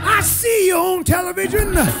 I see you on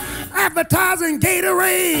television advertising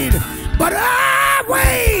Gatorade. But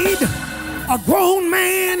Wade, a grown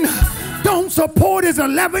man, don't support his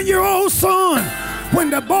 11-year-old son when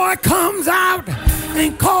the boy comes out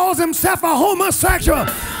and calls himself a homosexual.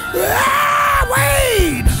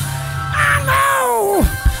 Wade, I know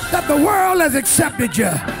that the world has accepted you.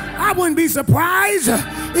 I wouldn't be surprised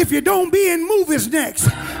if you don't be in movies next.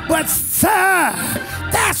 But sir,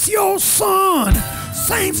 that's your son.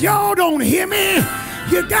 Saints, y'all don't hear me.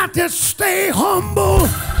 You got to stay humble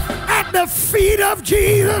at the feet of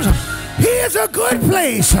Jesus. Here's a good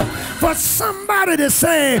place for somebody to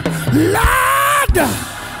say, Lord,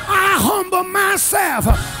 I humble myself.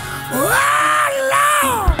 Oh,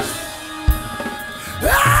 Lord.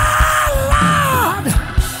 Oh, Lord.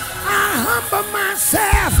 I humble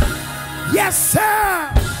myself. Yes, sir.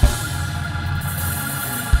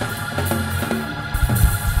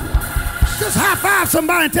 Just high five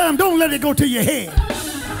somebody and tell them, don't let it go to your head.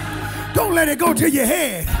 Don't let it go to your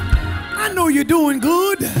head. I know you're doing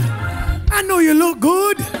good. I know you look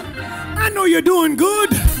good. I know you're doing good.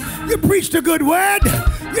 You preached a good word.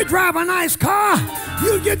 You drive a nice car.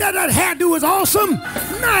 That hairdo is awesome.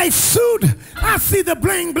 Nice suit. I see the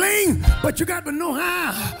bling bling. But you got to know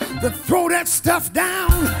how to throw that stuff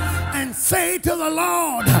down and say to the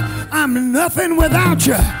Lord, I'm nothing without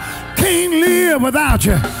you. Can't live without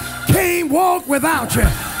you. Can't walk without you.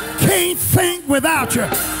 Can't think without you.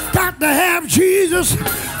 Got to have Jesus,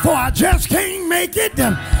 for I just can't make it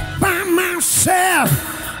by myself.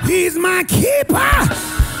 He's my keeper.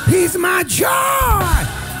 He's my joy.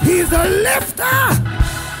 He's the lifter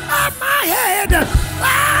of my head.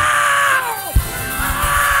 Oh,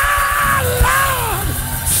 Lord.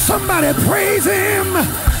 Somebody praise him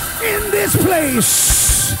in this place.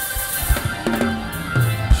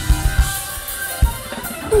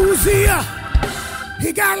 Uzziah,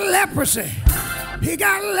 he got leprosy. He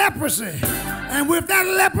got leprosy. And with that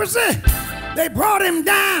leprosy, they brought him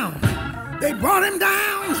down. They brought him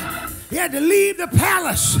down. He had to leave the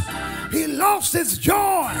palace. He lost his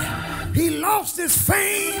joy. He lost his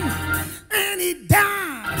fame. And he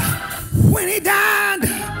died. When he died,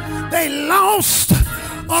 they lost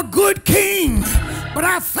a good king. But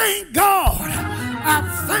I thank God. I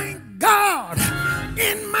thank God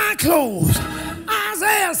in my clothes.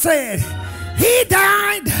 Isaiah said, he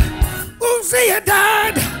died. Uzziah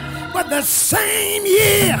died. But the same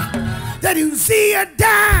year that Uzziah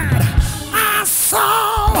died, I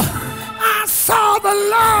saw the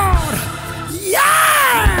Lord.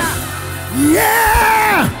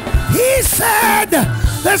 Yeah. He said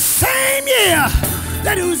the same year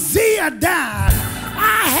that Uzziah died,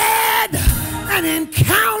 I had an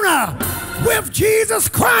encounter with Jesus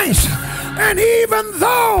Christ. And even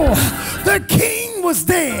though the king was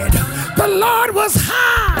dead, the Lord was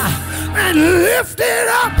high and lifted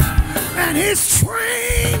up, and his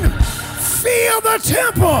train filled the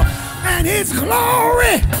temple, and his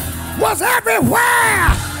glory was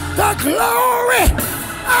everywhere. The glory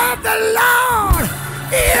of the Lord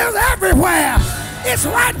is everywhere. It's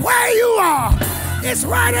right where you are. It's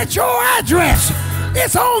right at your address.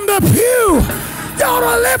 It's on the pew. You ought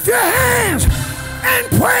to lift your hands and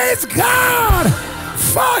praise God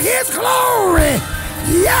for his glory.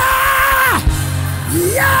 Yeah!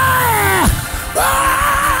 Yeah! Oh,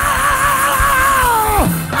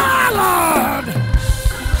 our Lord!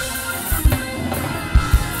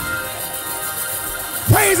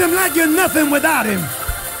 Praise him like you're nothing without him.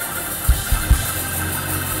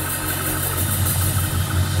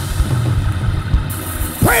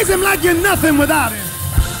 Praise him like you're nothing without him.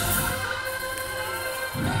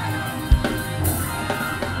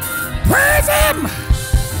 Praise him.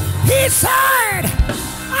 He said,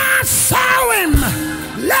 I saw him.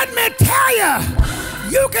 Let me tell you,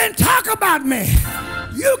 you can talk about me.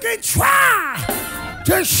 You can try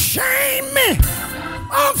to shame me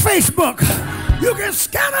on Facebook. You can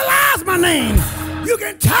scandalize my name. You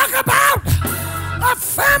can talk about a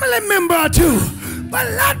family member or two. But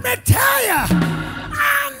let me tell you,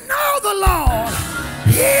 I know the Lord.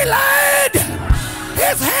 He laid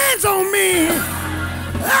his hands on me.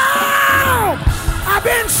 Oh, I've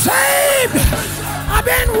been saved. I've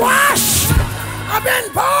been washed. I've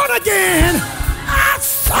been born again. I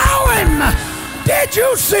saw him. Did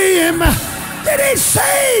you see him? Did he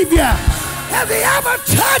save you? Has he ever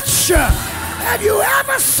touched you? Have you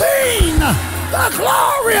ever seen the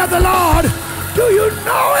glory of the Lord? Do you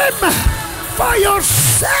know him for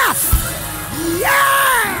yourself?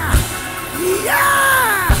 Yeah!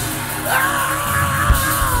 Yeah!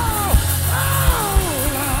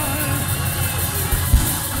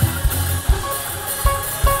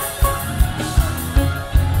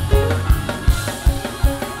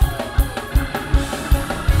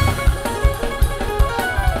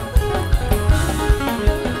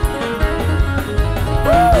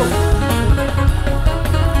 Oh,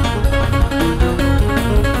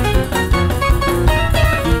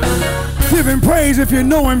 give him praise if you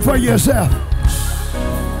know him for yourself.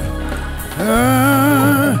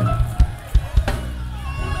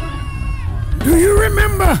 Do you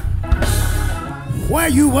remember where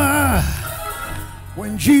you were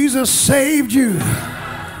when Jesus saved you?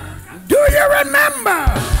 Do you remember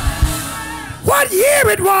what year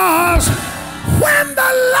it was when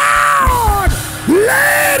the Lord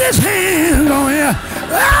laid his hands on you?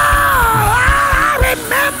 Oh, I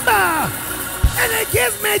remember. And it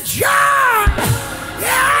gives me joy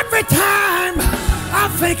every time I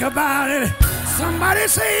think about it. Somebody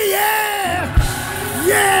say, yeah,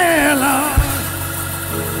 yeah, Lord.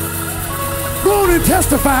 Go on and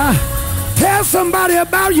testify. Tell somebody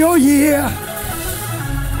about your year.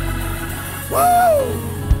 Woo!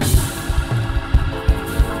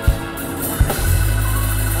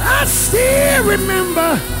 I still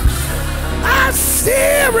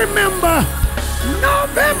remember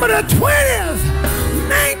November the 20th,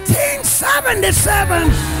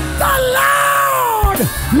 1977, the Lord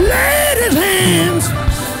laid his hands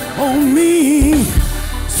on me.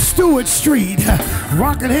 Stewart Street,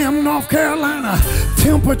 Rockingham, North Carolina,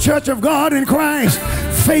 Temple Church of God in Christ,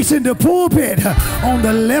 facing the pulpit on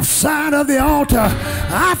the left side of the altar.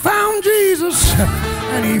 I found Jesus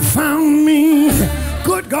and he found me.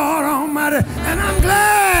 Good God Almighty. And I'm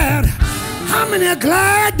glad. How many are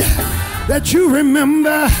glad that you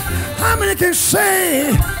remember? How many can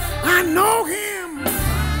say, I know him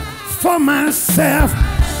for myself?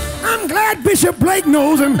 I'm glad Bishop Blake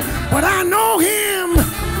knows him, but I know him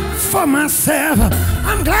for myself.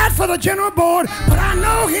 I'm glad for the general board, but I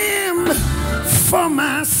know him for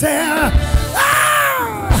myself.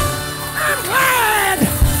 Oh, I'm glad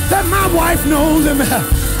that my wife knows him.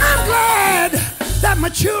 I'm glad that my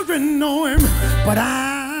children know him, but I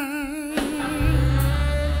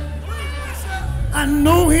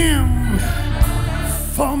know him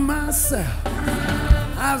for myself.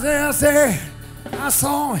 Isaiah said, I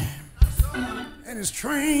saw him, and his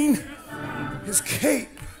train, his cape,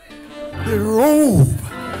 his robe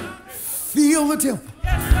filled the temple.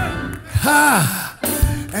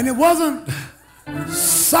 And it wasn't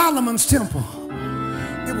Solomon's temple.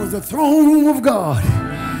 It was the throne room of God.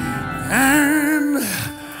 And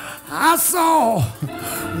I saw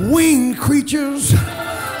winged creatures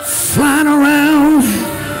flying around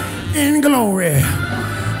in glory,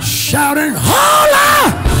 shouting,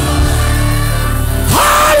 Holy!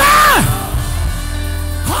 Holy!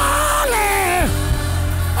 Holy!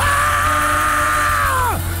 Ah!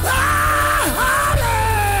 Ah! Holy!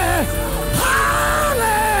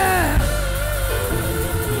 Holy!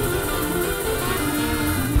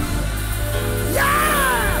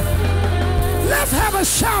 Yeah! Let's have a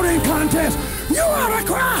shouting contest. You ought to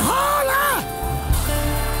cry, Holy!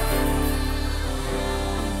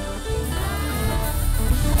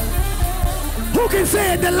 Who can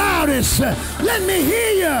say it the loudest? Let me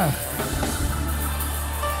hear you.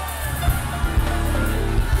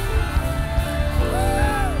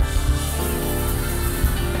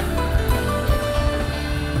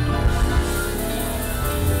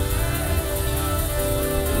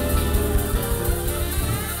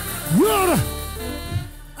 Well,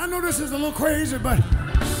 I know this is a little crazy, but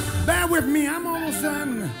bear with me. I'm almost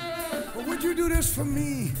done. But would you do this for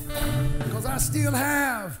me? Because I still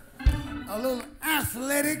have a little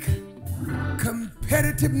athletic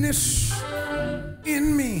competitiveness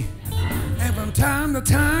in me. And from time to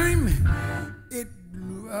time, it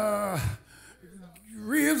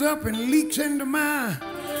rears up and leaks into my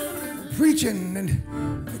preaching and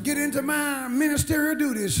get into my ministerial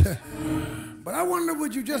duties. But I wonder,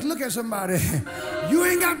 would you just look at somebody? You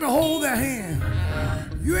ain't got to hold their hand.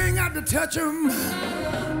 You ain't got to touch them.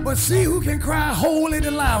 But see who can cry holy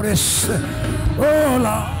the loudest. Oh,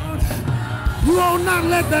 Lord. You will not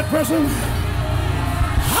let that person.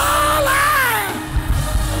 Holy!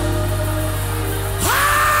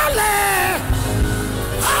 Holy!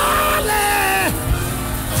 Holy!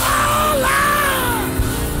 Holy!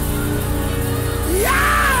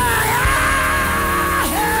 Yeah!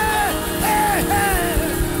 Yeah! Hey, hey.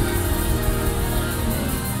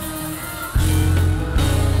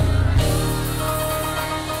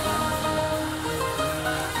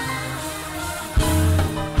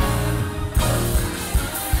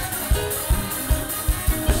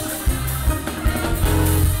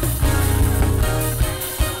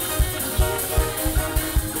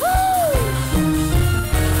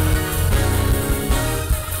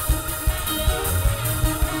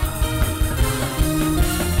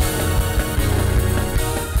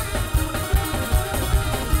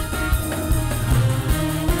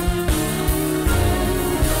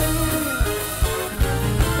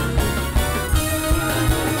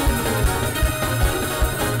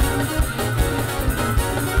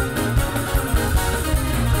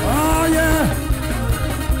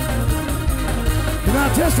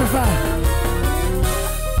 Testify.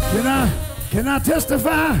 Can I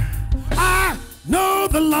testify? I know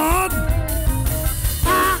the Lord.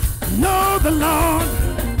 I know the Lord.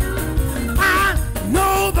 I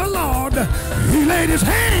know the Lord. He laid his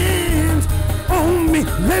hands on me.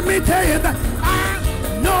 Let me tell you that I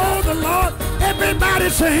know the Lord. Everybody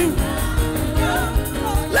sing.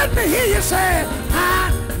 Let me hear you say,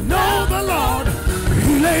 I know the Lord.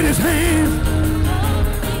 He laid his hands.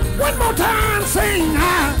 One more time, sing,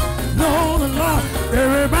 I know the Lord.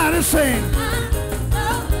 Everybody sing.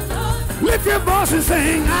 Lift your voice and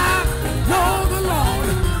sing, I know the Lord.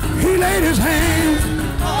 He laid his hands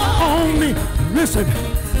on me. Listen,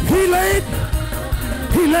 he laid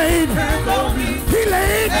He laid, he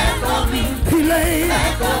laid, he laid,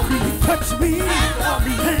 he touched me,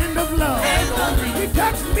 hand of love, he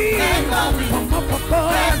touched me from up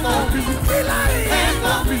above, he laid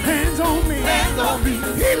hands on me,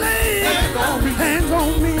 he laid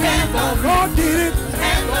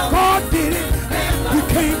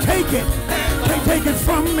take it. Can't take it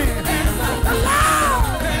from me. The Lord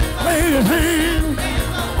laid his hand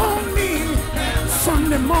on me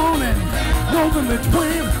Sunday morning, November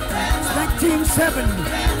 20th,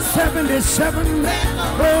 1977.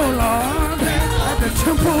 Oh Lord, at the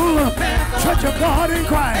Temple Church of God in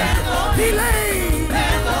Christ, he laid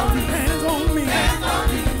hands on me.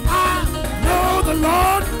 I know the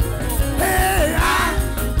Lord. Hey, I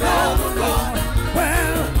know the Lord.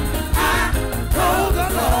 Well, I know the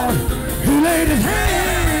Lord. He laid his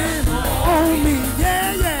hand on me.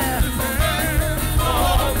 Yeah, yeah.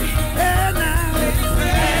 Yeah, now.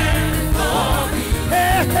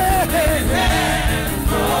 Hey, hey, hey.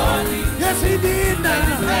 Yes, he did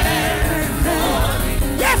now.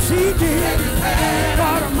 Yes, he did.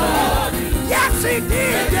 God Almighty. Yes, he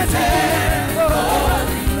did. Yes, he did.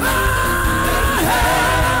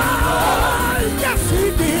 Yes, he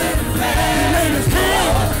did. He laid his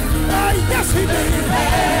hand. Yes, he did. He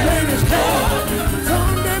laid his hand.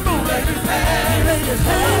 Sunday morning. He laid his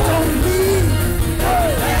hands on me.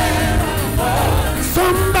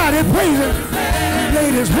 Somebody praise him. He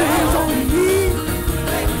laid his hands on me.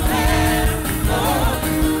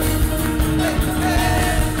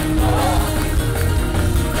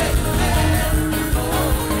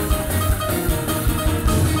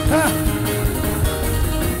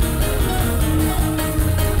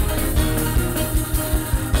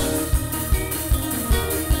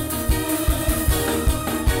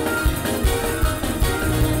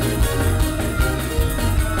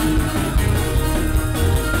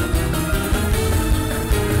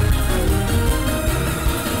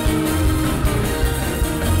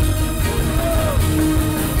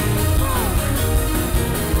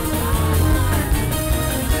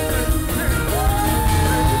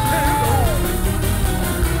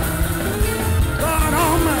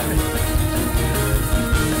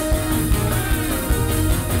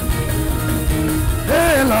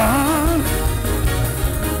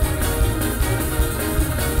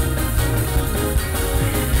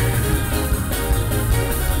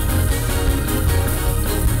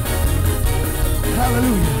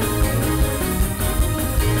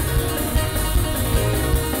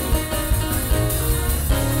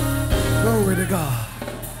 Glory to God.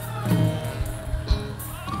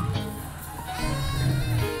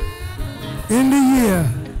 In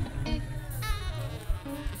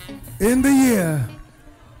the year,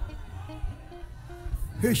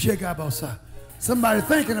 here's Sheikh Abosa. Somebody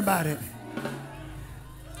thinking about it.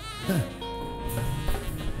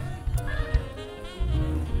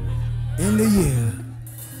 In the year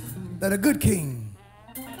that a good king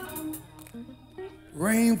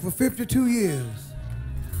reigned for 52 years,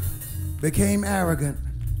 became arrogant,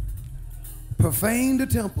 profaned the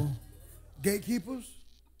temple. Gatekeepers,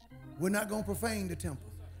 we're not going to profane the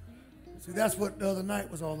temple. See, that's what the other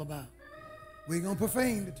night was all about. We're going to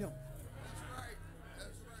profane the temple.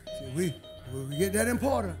 See, we get that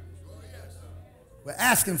important. We're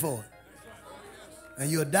asking for it.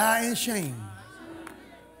 And you'll die in shame.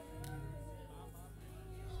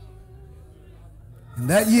 In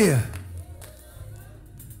that year,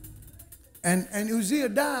 and Uzziah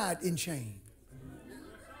died in shame.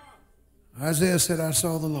 Isaiah said, I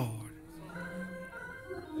saw the Lord.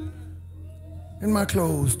 In my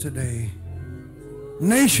close today,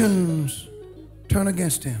 nations turn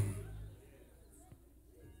against him,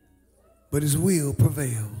 but his will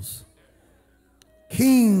prevails.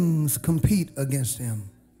 Kings compete against him,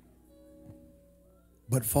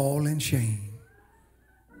 but fall in shame.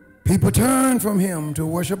 People turn from him to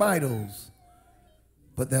worship idols,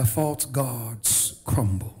 but their false gods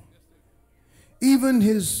crumble. Even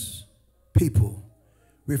his people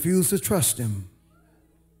refuse to trust him,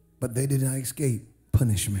 but they did not escape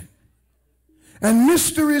punishment. And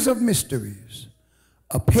mysteries of mysteries,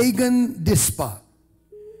 a pagan despot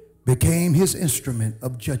became his instrument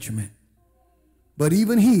of judgment. But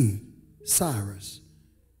even he, Cyrus,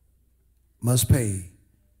 must pay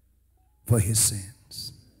for his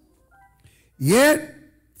sins. Yet,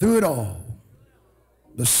 through it all,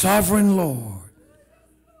 the sovereign Lord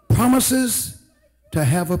promises to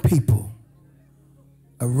have a people,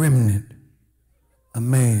 a remnant, a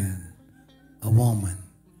man, a woman,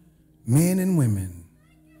 men and women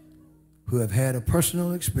who have had a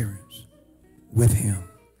personal experience with him,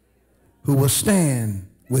 who will stand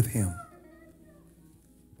with him.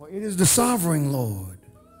 For it is the sovereign Lord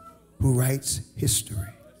who writes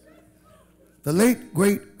history. The late,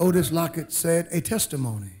 great Otis Lockett said, a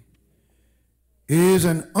testimony is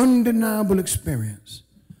an undeniable experience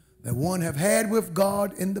that one have had with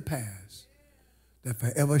God in the past that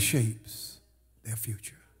forever shapes their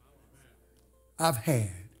future. I've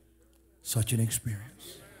had such an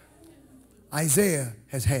experience. Isaiah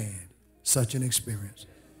has had such an experience.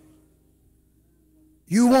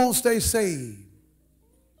 You won't stay saved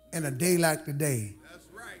in a day like today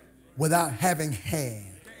without having had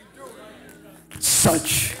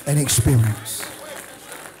such an experience.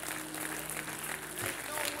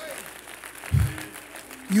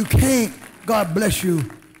 You can't, God bless you,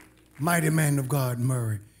 mighty man of God,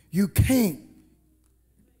 Murray. You can't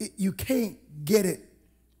get it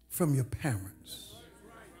from your parents.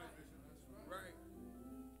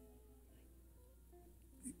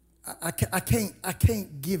 I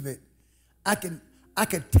can't give it. I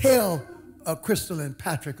could tell Crystal and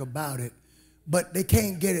Patrick about it, but they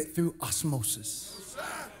can't get it through osmosis.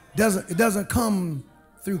 It doesn't come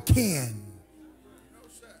through kin.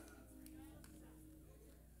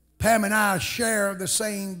 Pam and I share the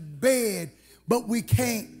same bed, but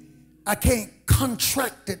I can't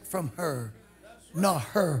contract it from her, nor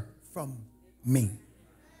her from me.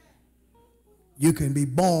 You can be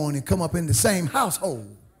born and come up in the same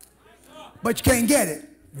household, but you can't get it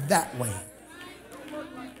that way.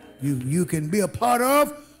 You can be a part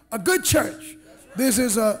of a good church. This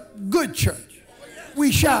is a good church.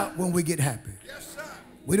 We shout when we get happy.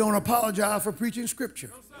 We don't apologize for preaching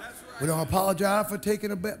scripture. We don't apologize for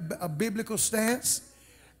taking a biblical stance.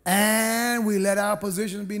 And we let our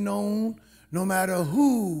positions be known no matter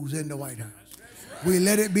who's in the White House. We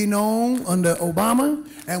let it be known under Obama,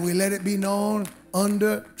 and we let it be known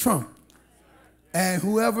under Trump. And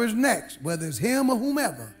whoever is next, whether it's him or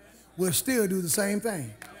whomever, will still do the same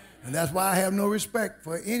thing. And that's why I have no respect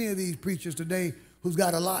for any of these preachers today who's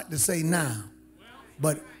got a lot to say now.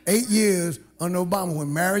 But 8 years under Obama,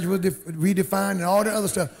 when marriage was redefined and all the other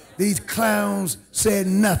stuff, these clowns said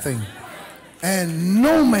nothing. And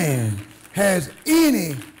no man has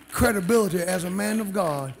any credibility as a man of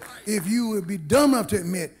God if you would be dumb enough to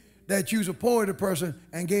admit that you supported a person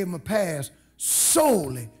and gave them a pass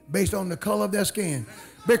solely based on the color of their skin.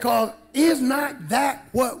 Because is not that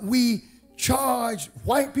what we charged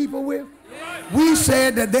white people with? We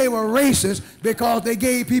said that they were racist because they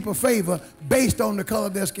gave people favor based on the color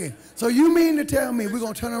of their skin. So you mean to tell me we're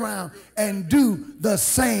going to turn around and do the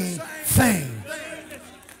same thing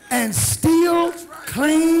and still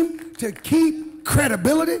claim to keep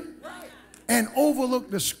credibility and overlook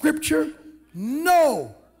the scripture?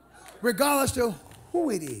 No, regardless of who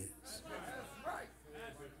it is.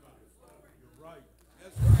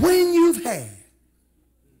 When you've had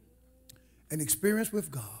an experience with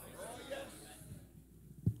God,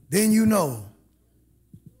 then you know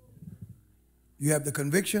you have the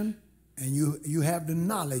conviction and you have the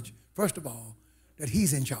knowledge, first of all, that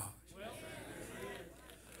he's in charge.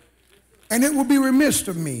 And it will be remiss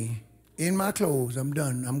of me in my clothes. I'm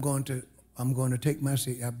done. I'm going to take my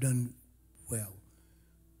seat. I've done well.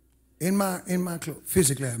 In my clothes,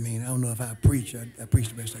 physically, I mean, I don't know if I preach. I preach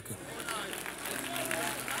the best I could.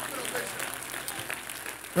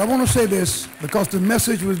 But I want to say this because the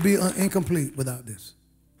message would be incomplete without this.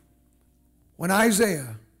 When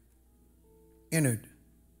Isaiah entered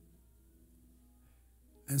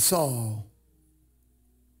and saw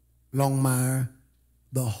Longmire,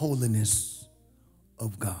 the holiness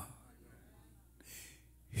of God,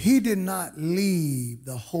 he did not leave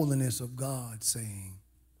the holiness of God saying,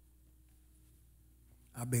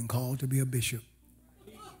 I've been called to be a bishop.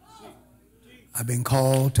 I've been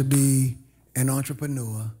called to be an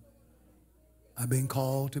entrepreneur. I've been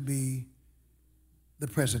called to be the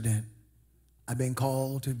president. I've been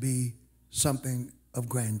called to be something of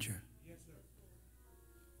grandeur.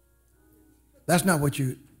 That's not what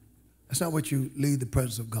you leave the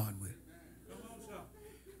presence of God with.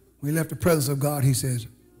 When he left the presence of God, he says,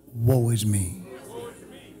 woe is me.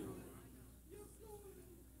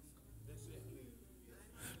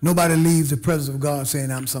 Nobody leaves the presence of God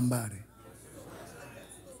saying, I'm somebody.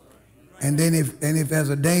 And then if there's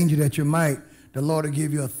a danger that you might, the Lord will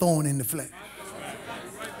give you a thorn in the flesh.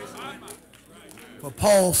 For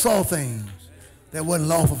Paul saw things that wasn't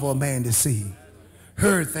lawful for a man to see,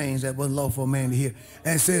 heard things that wasn't lawful for a man to hear,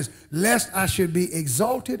 and it says, lest I should be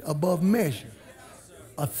exalted above measure,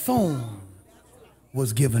 a thorn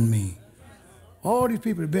was given me. All these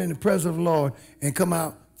people have been in the presence of the Lord and come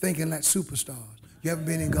out thinking like superstars. You haven't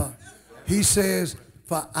been in God. He says,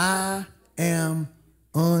 for I am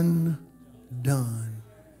undone.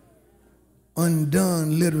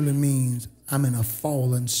 Undone literally means I'm in a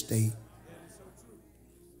fallen state.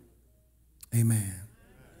 Amen.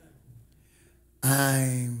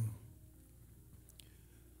 I'm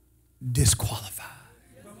disqualified.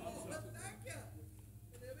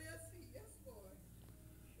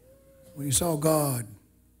 When he saw God,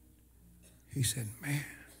 he said, man,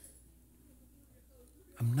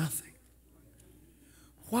 I'm nothing.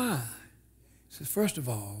 Why? He says, first of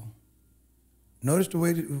all, notice the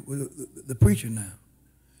way the preacher now.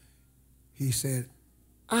 He said,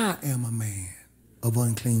 I am a man of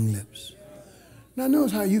unclean lips. Now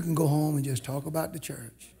notice how you can go home and just talk about the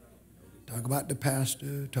church, talk about the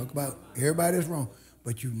pastor, talk about everybody that's wrong,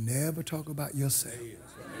 but you never talk about yourself.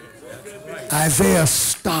 Isaiah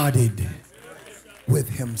started with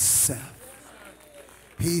himself.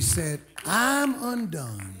 He said, I'm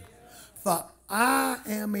undone, for I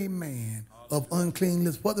am a man of unclean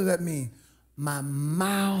lips. What does that mean? My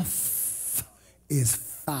mouth is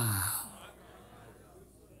foul.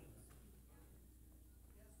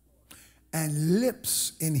 And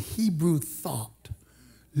lips in Hebrew thought,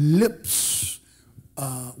 lips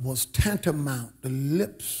was tantamount. The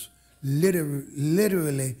lips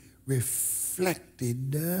literally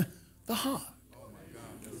reflected the heart.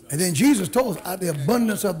 And then Jesus told us, out of the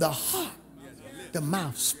abundance of the heart, the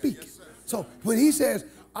mouth speaks. So when he says,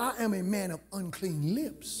 I am a man of unclean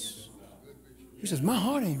lips, he says, my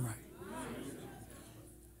heart ain't right.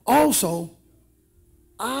 Also,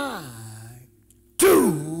 I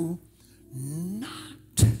do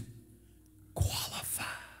not qualify.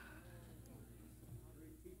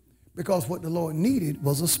 Because what the Lord needed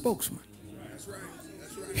was a spokesman.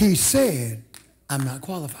 He said, I'm not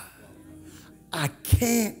qualified. I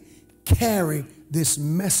can't carry this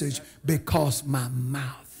message because my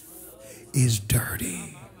mouth is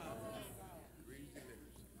dirty.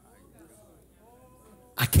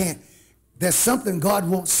 I can't. There's something God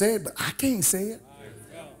wants said, but I can't say it.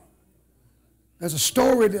 There's a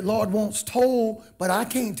story that Lord wants told, but I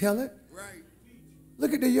can't tell it.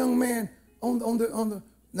 Look at the young man on the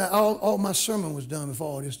now all my sermon was done before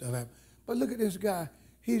all this stuff happened. But look at this guy.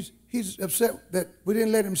 He's upset that we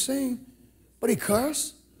didn't let him sing, but he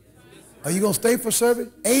cursed. Are you going to stay for service?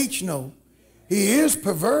 H, no. He is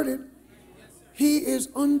perverted. He is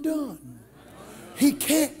undone. He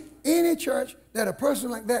can't, any church that a person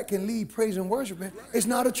like that can lead praise and worship in, it's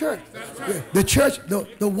not a church. The church,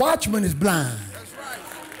 the watchman is blind.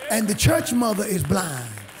 And the church mother is blind.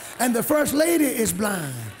 And the first lady is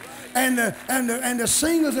blind. And the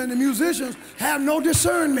singers and the musicians have no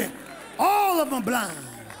discernment. All of them blind.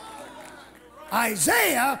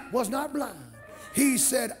 Isaiah was not blind. He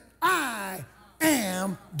said, I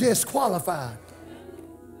am disqualified.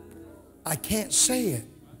 I can't say it.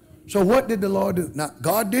 So what did the Lord do? Now,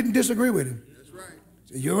 God didn't disagree with him. That's right.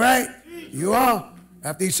 So you're right. You are.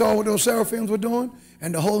 After he saw what those seraphims were doing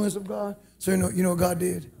and the holiness of God, so you know what God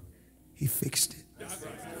did? He fixed it.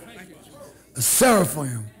 A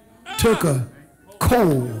seraphim took a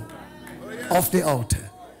coal off the altar,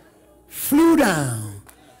 flew down,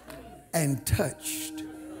 and touched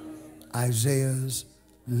Isaiah's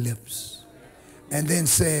lips. And then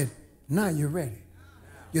said, now you're ready.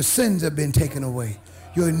 Your sins have been taken away.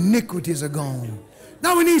 Your iniquities are gone.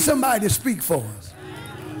 Now we need somebody to speak for us.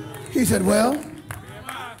 He said, well,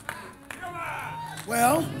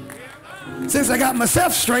 since I got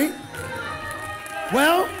myself straight,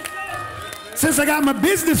 since I got my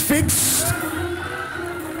business fixed,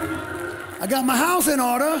 I got my house in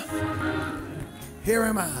order, here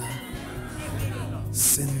am I.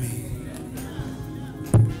 Send me.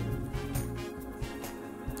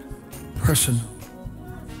 Personal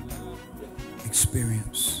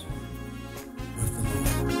experience.